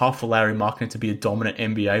be tough for Lauri Markkanen to be a dominant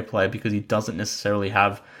NBA player because he doesn't necessarily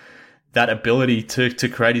have that ability to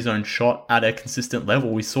create his own shot at a consistent level.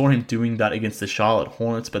 We saw him doing that against the Charlotte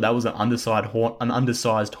Hornets, but that was an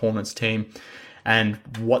undersized Hornets team. And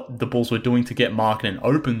what the Bulls were doing to get Markkanen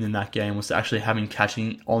open in that game was to actually have him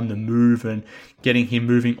catching on the move and getting him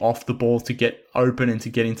moving off the ball to get open and to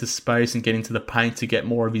get into space and get into the paint to get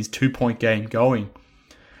more of his 2-point game going.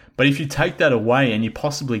 But if you take that away, and you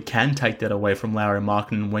possibly can take that away from Lauri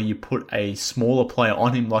Markkanen when you put a smaller player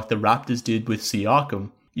on him like the Raptors did with Siakam,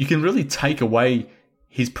 you can really take away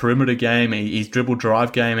his perimeter game, his dribble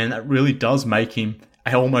drive game, and that really does make him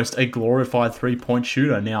almost a glorified 3-point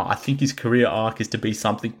shooter. Now, I think his career arc is to be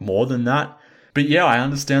something more than that. But yeah, I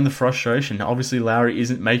understand the frustration. Obviously, Lauri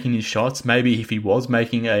isn't making his shots. Maybe if he was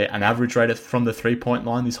making an average rate from the 3-point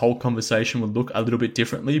line, this whole conversation would look a little bit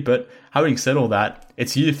differently. But having said all that,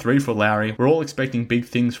 it's year 3 for Lauri. We're all expecting big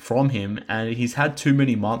things from him, and he's had too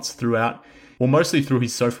many months throughout, well, mostly through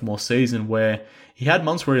his sophomore season, where he had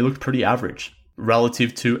months where he looked pretty average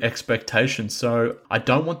relative to expectations. So I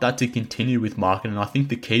don't want that to continue with Markkanen. I think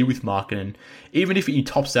the key with Markkanen, even if he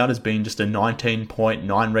tops out as being just a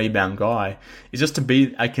 19.9 rebound guy, is just to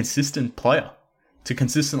be a consistent player, to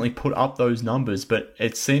consistently put up those numbers. But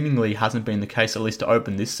it seemingly hasn't been the case, at least to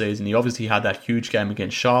open this season. He obviously had that huge game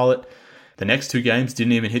against Charlotte. The next 2 games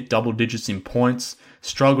didn't even hit double digits in points.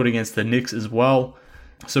 Struggled against the Knicks as well.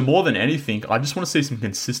 So more than anything, I just want to see some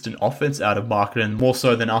consistent offense out of Markkanen, more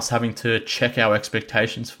so than us having to check our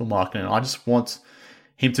expectations for Markkanen. I just want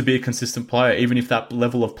him to be a consistent player, even if that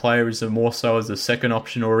level of player is more so as a second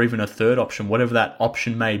option or even a third option, whatever that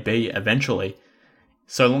option may be eventually.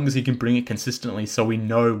 So long as he can bring it consistently so we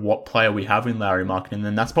know what player we have in Lauri Markkanen,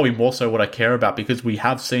 then that's probably more so what I care about, because we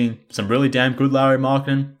have seen some really damn good Lauri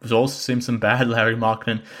Markkanen. We've also seen some bad Lauri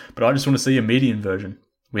Markkanen, but I just want to see a median version.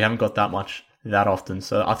 We haven't got that much that often.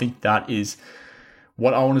 So I think that is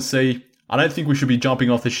what I want to see. I don't think we should be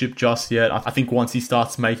jumping off the ship just yet. I think once he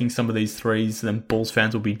starts making some of these threes, then Bulls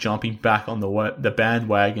fans will be jumping back on the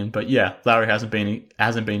bandwagon. But yeah, Lauri hasn't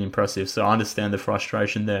been impressive, so I understand the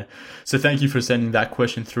frustration there. So thank you for sending that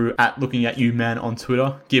question through @LookingAtYouMan on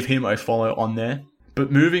Twitter. Give him a follow on there.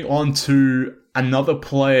 But moving on to another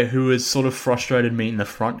player who has sort of frustrated me in the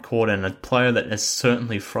front court, and a player that has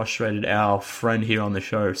certainly frustrated our friend here on the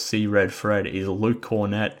show, C Red Fred, is Luke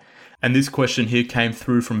Kornet. And this question here came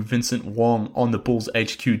through from Vincent Wong on the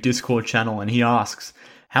BullsHQ Discord channel, and he asks,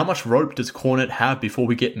 how much rope does Kornet have before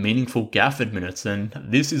we get meaningful Gafford minutes? And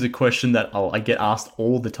this is a question that I get asked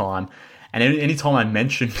all the time. And anytime I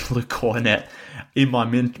mention Luke Kornet in my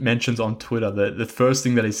mentions on Twitter, the first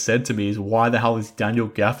thing that is said to me is, why the hell is Daniel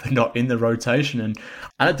Gafford not in the rotation? And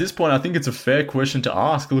at this point, I think it's a fair question to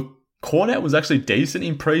ask. Look, Kornet was actually decent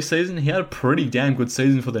in preseason. He had a pretty damn good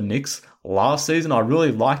season for the Knicks last season. I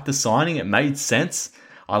really liked the signing. It made sense.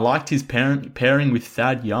 I liked his pairing with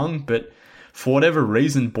Thad Young, but for whatever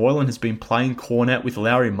reason, Boylen has been playing Kornet with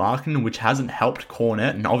Lauri Markkanen, which hasn't helped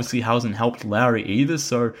Kornet and obviously hasn't helped Lauri either.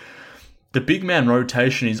 So the big man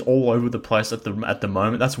rotation is all over the place at the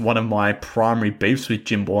moment. That's one of my primary beefs with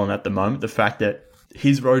Jim Boylen at the moment. The fact that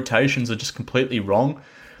his rotations are just completely wrong.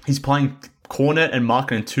 He's playing Kornet and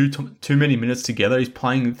Markkanen too many minutes together. He's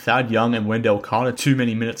playing Thad Young and Wendell Carter too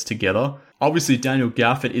many minutes together. Obviously, Daniel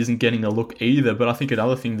Gafford isn't getting a look either, but I think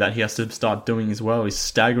another thing that he has to start doing as well is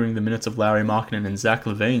staggering the minutes of Lauri Markkanen and Zach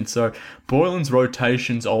LaVine. So Boylen's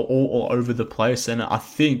rotations are all over the place, and I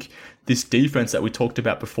think this defense that we talked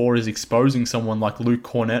about before is exposing someone like Luke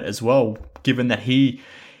Kornet as well, given that he's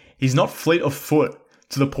not fleet of foot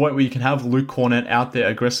to the point where you can have Luke Kornet out there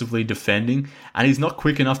aggressively defending, and he's not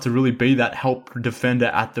quick enough to really be that help defender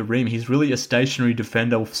at the rim. He's really a stationary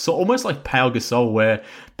defender, so almost like Pau Gasol, where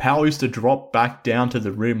Pau used to drop back down to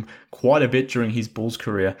the rim quite a bit during his Bulls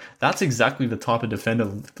career. That's exactly the type of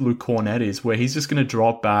defender Luke Kornet is, where he's just going to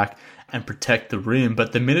drop back and protect the rim.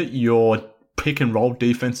 But the minute your pick and roll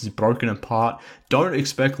defense is broken apart, don't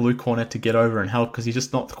expect Luke Kornet to get over and help, because he's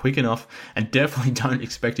just not quick enough, and definitely don't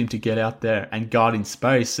expect him to get out there and guard in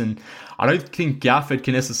space. And I don't think Gafford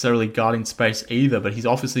can necessarily guard in space either, but he's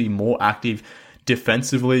obviously more active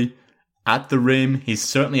defensively at the rim. He's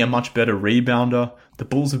certainly a much better rebounder. The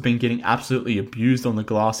Bulls have been getting absolutely abused on the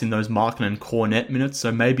glass in those Markkanen and Kornet minutes,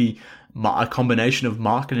 so maybe a combination of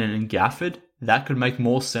Markkanen and Gafford, that could make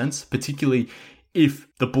more sense, particularly if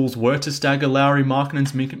the Bulls were to stagger Lauri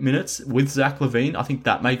Markkanen's minutes with Zach LaVine. I think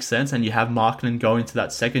that makes sense, and you have Markkanen go into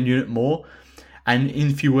that second unit more. And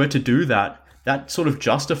if you were to do that, that sort of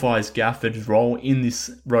justifies Gafford's role in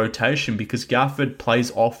this rotation, because Gafford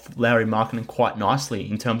plays off Lauri Markkanen quite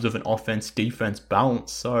nicely in terms of an offense-defense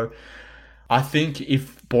balance. So I think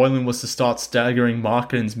if Boylen was to start staggering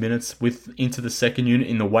Markkanen's minutes into the second unit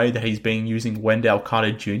in the way that he's been using Wendell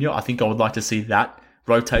Carter Jr., I think I would like to see that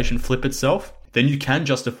rotation flip itself. Then you can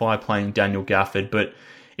justify playing Daniel Gafford. But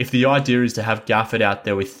if the idea is to have Gafford out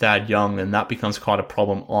there with Thad Young, then that becomes quite a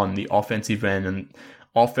problem on the offensive end, and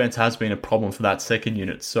offense has been a problem for that second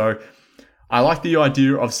unit. So I like the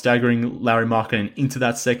idea of staggering Lauri Markkanen into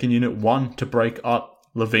that second unit, one, to break up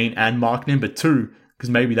LaVine and Markkanen, but two, because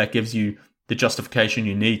maybe that gives you the justification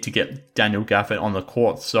you need to get Daniel Gafford on the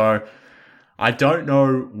court. So I don't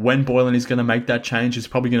know when Boylen is going to make that change. He's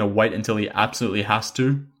probably going to wait until he absolutely has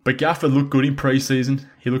to. But Gafford looked good in preseason.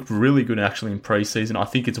 He looked really good actually in preseason. I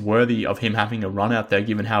think it's worthy of him having a run out there,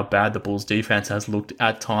 given how bad the Bulls defense has looked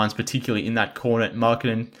at times, particularly in that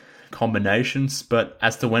Kornet-Markkanen combinations. But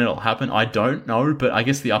as to when it'll happen, I don't know. But I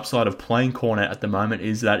guess the upside of playing Kornet at the moment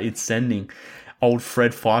is that it's sending old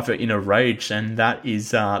Fred Pfeiffer in a rage, and that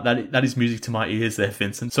is music to my ears there,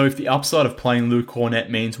 Vincent. So if the upside of playing Luke Kornet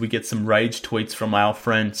means we get some rage tweets from our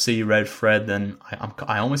friend C Red Fred, then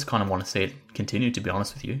I almost kind of want to see it continue, to be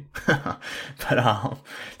honest with you. But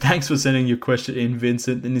thanks for sending your question in,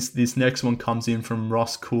 Vincent. And this next one comes in from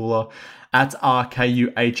Ross Cooler at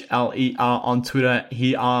RKUHLER on Twitter.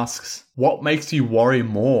 He asks, what makes you worry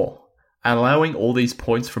more, allowing all these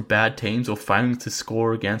points for bad teams or failing to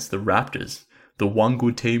score against the Raptors, the one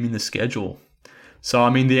good team in the schedule? So,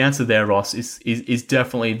 I mean, the answer there, Ross, is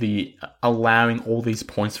definitely the allowing all these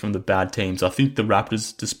points from the bad teams. I think the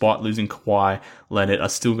Raptors, despite losing Kawhi Leonard, are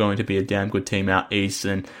still going to be a damn good team out east.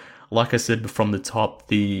 And like I said from the top,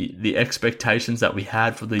 the expectations that we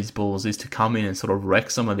had for these Bulls is to come in and sort of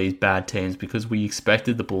wreck some of these bad teams, because we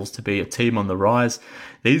expected the Bulls to be a team on the rise.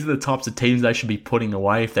 These are the types of teams they should be putting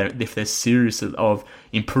away if they're serious of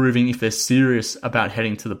improving, if they're serious about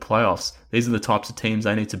heading to the playoffs. These are the types of teams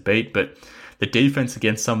they need to beat. But the defense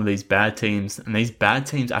against some of these bad teams, and these bad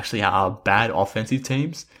teams actually are bad offensive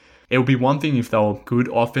teams. It would be one thing if they were good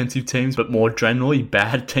offensive teams, but more generally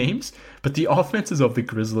bad teams. But the offenses of the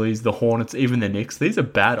Grizzlies, the Hornets, even the Knicks, these are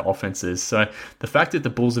bad offenses. So the fact that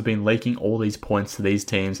the Bulls have been leaking all these points to these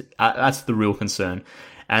teams, that's the real concern.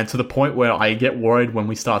 And to the point where I get worried when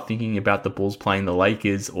we start thinking about the Bulls playing the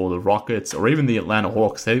Lakers or the Rockets or even the Atlanta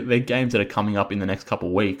Hawks. They're games that are coming up in the next couple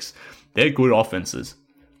of weeks. They're good offenses.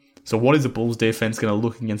 So what is the Bulls defense going to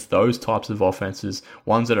look against those types of offenses,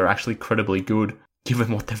 ones that are actually credibly good,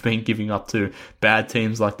 given what they've been giving up to bad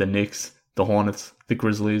teams like the Knicks, the Hornets, the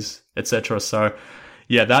Grizzlies, etc. So,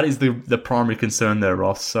 yeah, that is the primary concern there,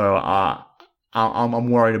 Ross. So, I'm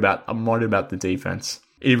worried about the defense,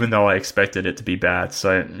 even though I expected it to be bad.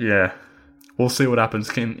 So, yeah, we'll see what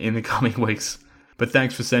happens in the coming weeks. But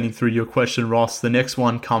thanks for sending through your question, Ross. The next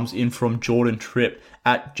one comes in from Jordan Tripp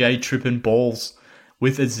at JTrippinBalls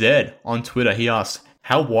with a Z on Twitter. He asks,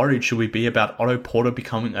 how worried should we be about Otto Porter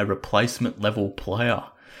becoming a replacement level player?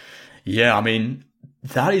 Yeah, I mean,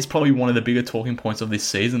 that is probably one of the bigger talking points of this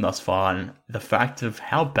season thus far, and the fact of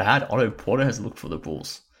how bad Otto Porter has looked for the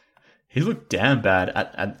Bulls. He's looked damn bad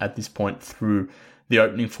at this point through the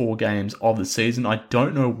opening 4 games of the season. I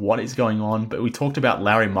don't know what is going on, but we talked about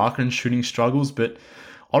Lauri Markkanen's shooting struggles, but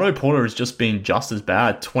Otto Porter has just been just as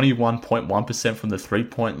bad. 21.1% from the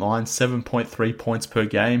 3-point line, 7.3 points per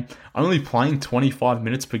game, only playing 25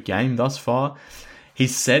 minutes per game thus far. He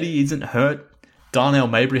said he isn't hurt. Darnell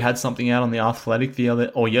Mabry had something out on The Athletic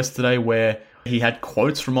yesterday where he had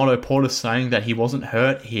quotes from Otto Porter saying that he wasn't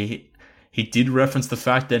hurt. He did reference the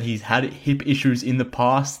fact that he's had hip issues in the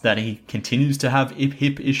past, that he continues to have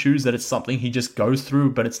hip issues, that it's something he just goes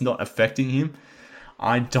through, but it's not affecting him.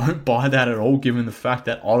 I don't buy that at all, given the fact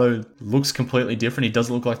that Otto looks completely different. He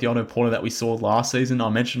doesn't look like the Otto Porter that we saw last season. I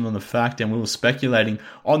mentioned on the fact, and we were speculating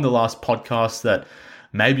on the last podcast, that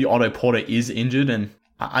maybe Otto Porter is injured, and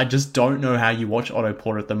I just don't know how you watch Otto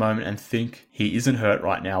Porter at the moment and think he isn't hurt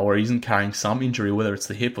right now, or he isn't carrying some injury, whether it's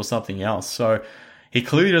the hip or something else. So he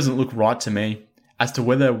clearly doesn't look right to me. As to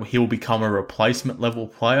whether he will become a replacement level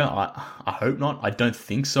player, I hope not. I don't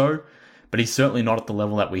think so. But he's certainly not at the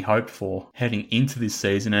level that we hoped for heading into this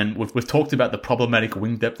season. And we've talked about the problematic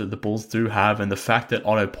wing depth that the Bulls do have, and the fact that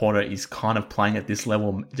Otto Porter is kind of playing at this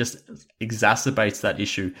level just exacerbates that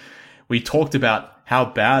issue. We talked about how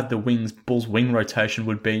bad the Bulls wing rotation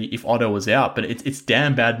would be if Otto was out, but it's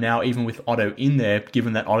damn bad now even with Otto in there,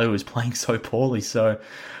 given that Otto is playing so poorly. So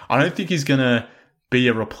I don't think he's going to be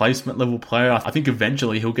a replacement level player. I think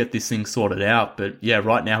eventually he'll get this thing sorted out. But yeah,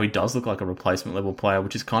 right now he does look like a replacement level player,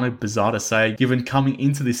 which is kind of bizarre to say, given coming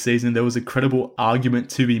into this season, there was a credible argument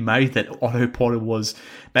to be made that Otto Porter was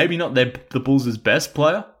maybe not the Bulls' best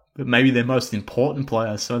player, but maybe their most important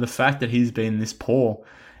player. So the fact that he's been this poor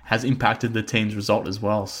has impacted the team's result as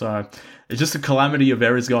well. So it's just a calamity of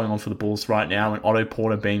errors going on for the Bulls right now, and Otto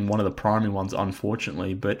Porter being one of the primary ones,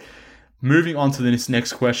 unfortunately. But moving on to this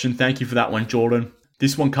next question. Thank you for that one, Jordan.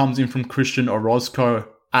 This one comes in from Christian Orozco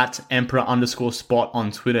at Emperor_Spot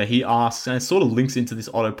on Twitter. He asks, and it sort of links into this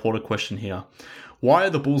Otto Porter question here, why are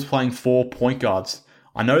the Bulls playing 4 point guards?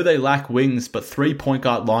 I know they lack wings, but 3 point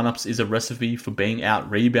guard lineups is a recipe for being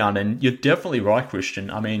out-rebounded. And you're definitely right, Christian.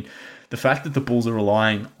 I mean, the fact that the Bulls are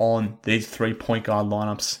relying on these 3 point guard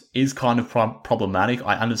lineups is kind of problematic.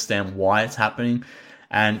 I understand why it's happening.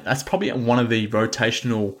 And that's probably one of the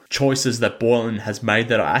rotational choices that Boylen has made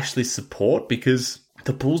that I actually support, because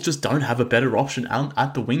the Bulls just don't have a better option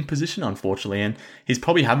at the wing position, unfortunately. And he's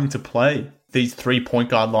probably having to play these 3 point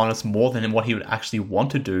guard lineups more than what he would actually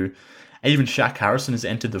want to do. Even Shaq Harrison has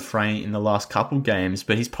entered the fray in the last couple games,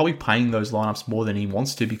 but he's probably playing those lineups more than he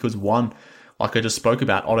wants to, because one, like I just spoke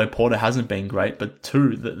about, Otto Porter hasn't been great, but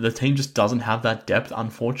two, the team just doesn't have that depth,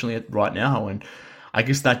 unfortunately, right now. And I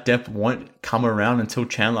guess that depth won't come around until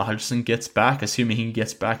Chandler Hutchison gets back, assuming he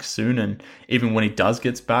gets back soon. And even when he does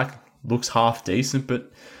get back, looks half decent.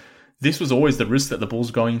 But this was always the risk that the Bulls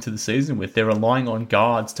going into the season with. They're relying on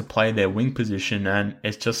guards to play their wing position, and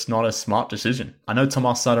it's just not a smart decision. I know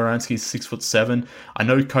Tomas Satoransky's 6'7". I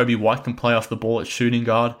know Kobe White can play off the ball at shooting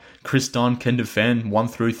guard. Chris Dunn can defend 1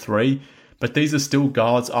 through 3. But these are still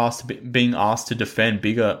guards being asked to defend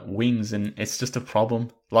bigger wings, and it's just a problem.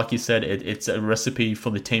 Like you said, it's a recipe for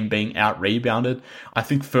the team being out-rebounded. I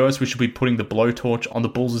think first we should be putting the blowtorch on the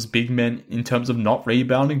Bulls' big men in terms of not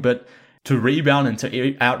rebounding, but to rebound and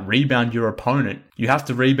to out-rebound your opponent, you have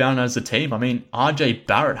to rebound as a team. I mean, RJ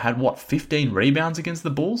Barrett had, 15 rebounds against the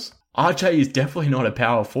Bulls? RJ is definitely not a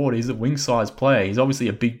power forward. He's a wing-sized player. He's obviously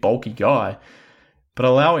a big, bulky guy. But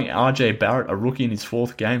allowing RJ Barrett, a rookie in his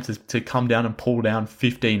 4th game, to come down and pull down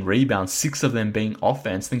 15 rebounds, 6 of them being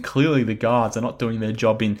offense, then clearly the guards are not doing their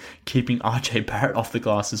job in keeping RJ Barrett off the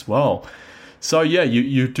glass as well. So yeah,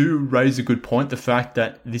 you do raise a good point, the fact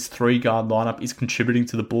that this 3-guard lineup is contributing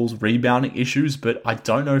to the Bulls' rebounding issues, but I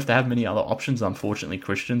don't know if they have many other options, unfortunately,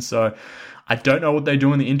 Christian. So I don't know what they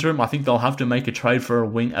do in the interim. I think they'll have to make a trade for a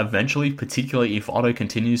wing eventually, particularly if Otto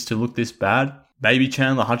continues to look this bad. Maybe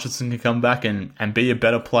Chandler Hutchison can come back and be a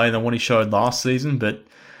better player than what he showed last season, but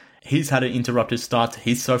he's had an interrupted start to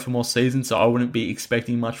his sophomore season, so I wouldn't be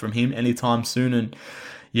expecting much from him anytime soon. And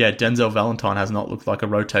yeah, Denzel Valentine has not looked like a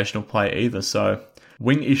rotational player either, so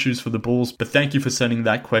wing issues for the Bulls. But thank you for sending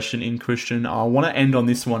that question in, Christian. I want to end on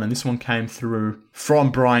this one, and this one came through from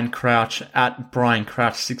Brian Crouch at Brian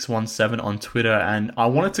Crouch 617 on Twitter, and I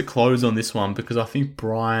wanted to close on this one because I think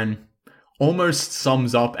Brian almost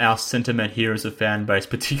sums up our sentiment here as a fan base,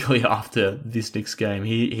 particularly after this Knicks game.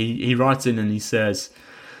 He writes in and he says,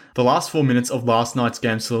 the last 4 minutes of last night's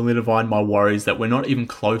game solidified my worries that we're not even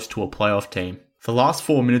close to a playoff team. The last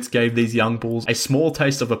 4 minutes gave these young Bulls a small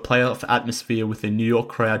taste of a playoff atmosphere with the New York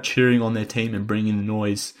crowd cheering on their team and bringing the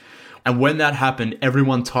noise. And when that happened,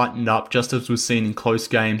 everyone tightened up, just as was seen in close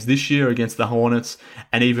games this year against the Hornets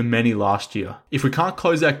and even many last year. If we can't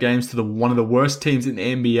close out games to one of the worst teams in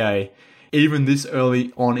the NBA, even this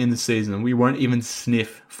early on in the season, we won't even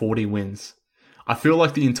sniff 40 wins. I feel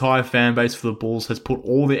like the entire fan base for the Bulls has put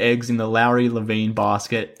all the eggs in the Lauri LaVine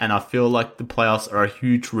basket, and I feel like the playoffs are a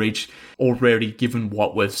huge reach already given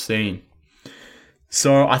what we've seen.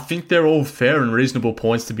 So I think they're all fair and reasonable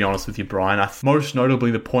points, to be honest with you, Brian. Most notably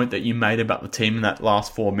the point that you made about the team in that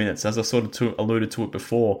last 4 minutes. As I sort of alluded to it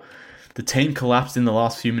before, the team collapsed in the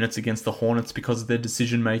last few minutes against the Hornets because of their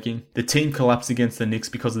decision-making. The team collapsed against the Knicks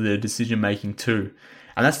because of their decision-making too.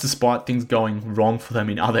 And that's despite things going wrong for them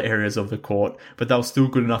in other areas of the court, but they were still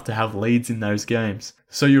good enough to have leads in those games.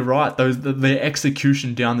 So you're right, their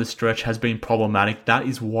execution down the stretch has been problematic. That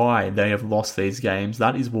is why they have lost these games.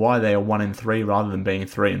 That is why they are 1-3 rather than being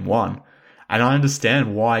 3-1. And I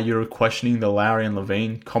understand why you're questioning the Lauri and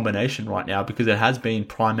LaVine combination right now, because it has been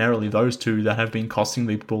primarily those two that have been costing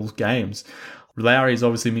the Bulls games. Lauri's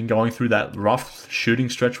obviously been going through that rough shooting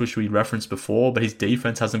stretch, which we referenced before, but his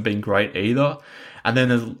defense hasn't been great either. And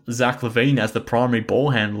then as Zach LaVine, as the primary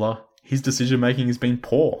ball handler, his decision-making has been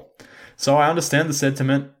poor. So I understand the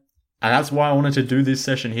sentiment, and that's why I wanted to do this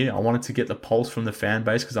session here. I wanted to get the pulse from the fan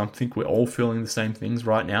base, because I think we're all feeling the same things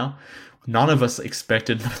right now. None of us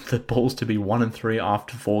expected the Bulls to be 1-3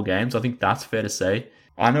 after 4 games. I think that's fair to say.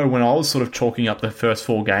 I know when I was sort of chalking up the first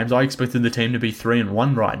 4 games, I expected the team to be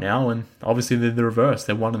 3-1 right now, and obviously they're the reverse.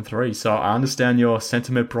 They're 1-3. So I understand your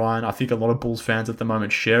sentiment, Brian. I think a lot of Bulls fans at the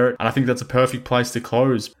moment share it, and I think that's a perfect place to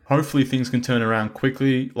close. Hopefully things can turn around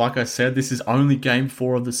quickly. Like I said, this is only game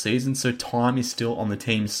 4 of the season, so time is still on the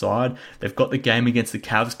team's side. They've got the game against the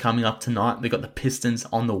Cavs coming up tonight. They've got the Pistons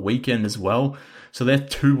on the weekend as well. So they're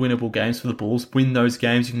 2 winnable games for the Bulls. Win those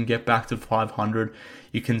games, you can get back to 500.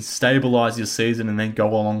 You can stabilize your season and then go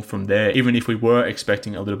along from there, even if we were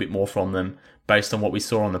expecting a little bit more from them based on what we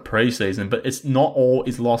saw on the preseason. But it's not all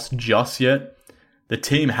is lost just yet. The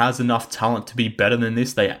team has enough talent to be better than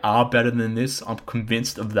this. They are better than this. I'm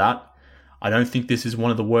convinced of that. I don't think this is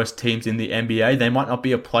one of the worst teams in the NBA. They might not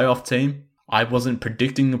be a playoff team. I wasn't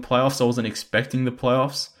predicting the playoffs. I wasn't expecting the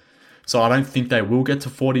playoffs. So I don't think they will get to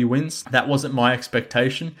 40 wins. That wasn't my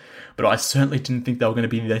expectation, but I certainly didn't think they were going to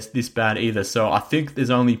be this bad either. So I think there's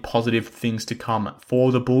only positive things to come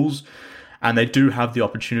for the Bulls, and they do have the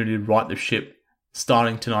opportunity to right the ship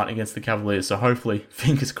starting tonight against the Cavaliers. So hopefully,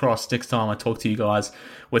 fingers crossed, next time I talk to you guys,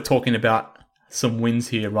 we're talking about some wins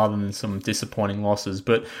here rather than some disappointing losses.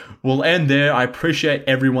 But we'll end there. I appreciate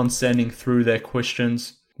everyone sending through their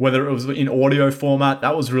questions. Whether it was in audio format,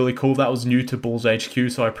 that was really cool. That was new to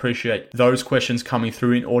BullsHQ, so I appreciate those questions coming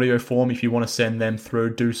through in audio form. If you want to send them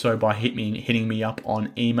through, do so by hitting me up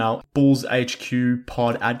on email,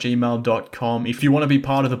 bullshqpod@gmail.com. If you want to be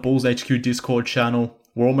part of the BullsHQ Discord channel,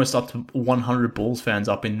 we're almost up to 100 Bulls fans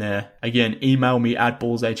up in there. Again, email me at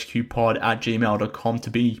bullshqpod@gmail.com to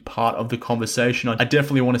be part of the conversation. I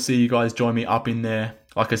definitely want to see you guys join me up in there.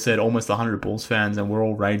 Like I said, almost 100 Bulls fans, and we're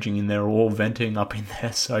all raging in there, we're all venting up in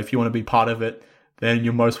there. So if you want to be part of it, then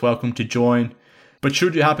you're most welcome to join. But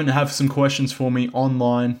should you happen to have some questions for me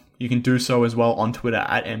online, you can do so as well on Twitter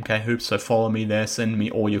at MKHoops. So follow me there, send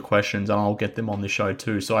me all your questions, and I'll get them on the show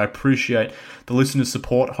too. So I appreciate the listener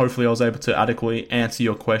support. Hopefully I was able to adequately answer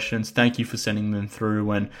your questions. Thank you for sending them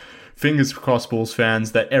through, and fingers crossed, Bulls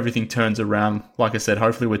fans, that everything turns around. Like I said,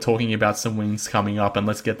 hopefully we're talking about some wins coming up, and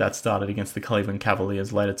let's get that started against the Cleveland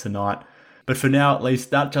Cavaliers later tonight. But for now, at least,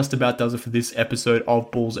 that just about does it for this episode of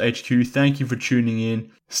BullsHQ. Thank you for tuning in.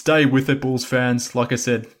 Stay with it, Bulls fans. Like I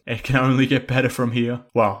said, it can only get better from here.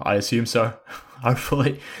 Well, I assume so,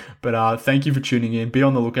 hopefully. But thank you for tuning in. Be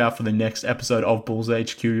on the lookout for the next episode of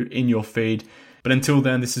BullsHQ in your feed. But until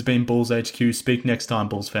then, this has been BullsHQ. Speak next time,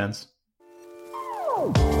 Bulls fans.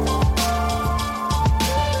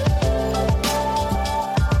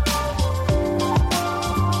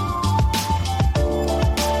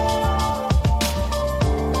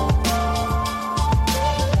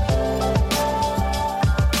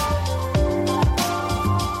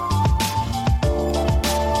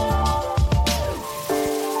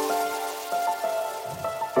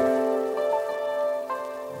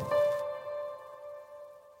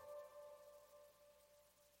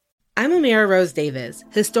 I'm Amira Rose Davis,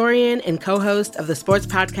 historian and co-host of the sports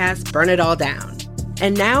podcast Burn It All Down.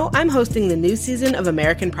 And now I'm hosting the new season of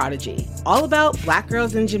American Prodigy, all about Black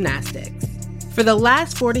girls in gymnastics. For the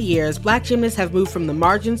last 40 years, Black gymnasts have moved from the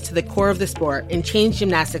margins to the core of the sport and changed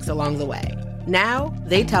gymnastics along the way. Now,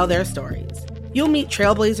 they tell their stories. You'll meet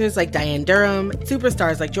trailblazers like Diane Durham,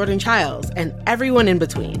 superstars like Jordan Childs, and everyone in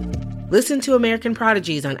between. Listen to American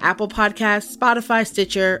Prodigies on Apple Podcasts, Spotify,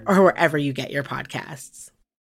 Stitcher, or wherever you get your podcasts.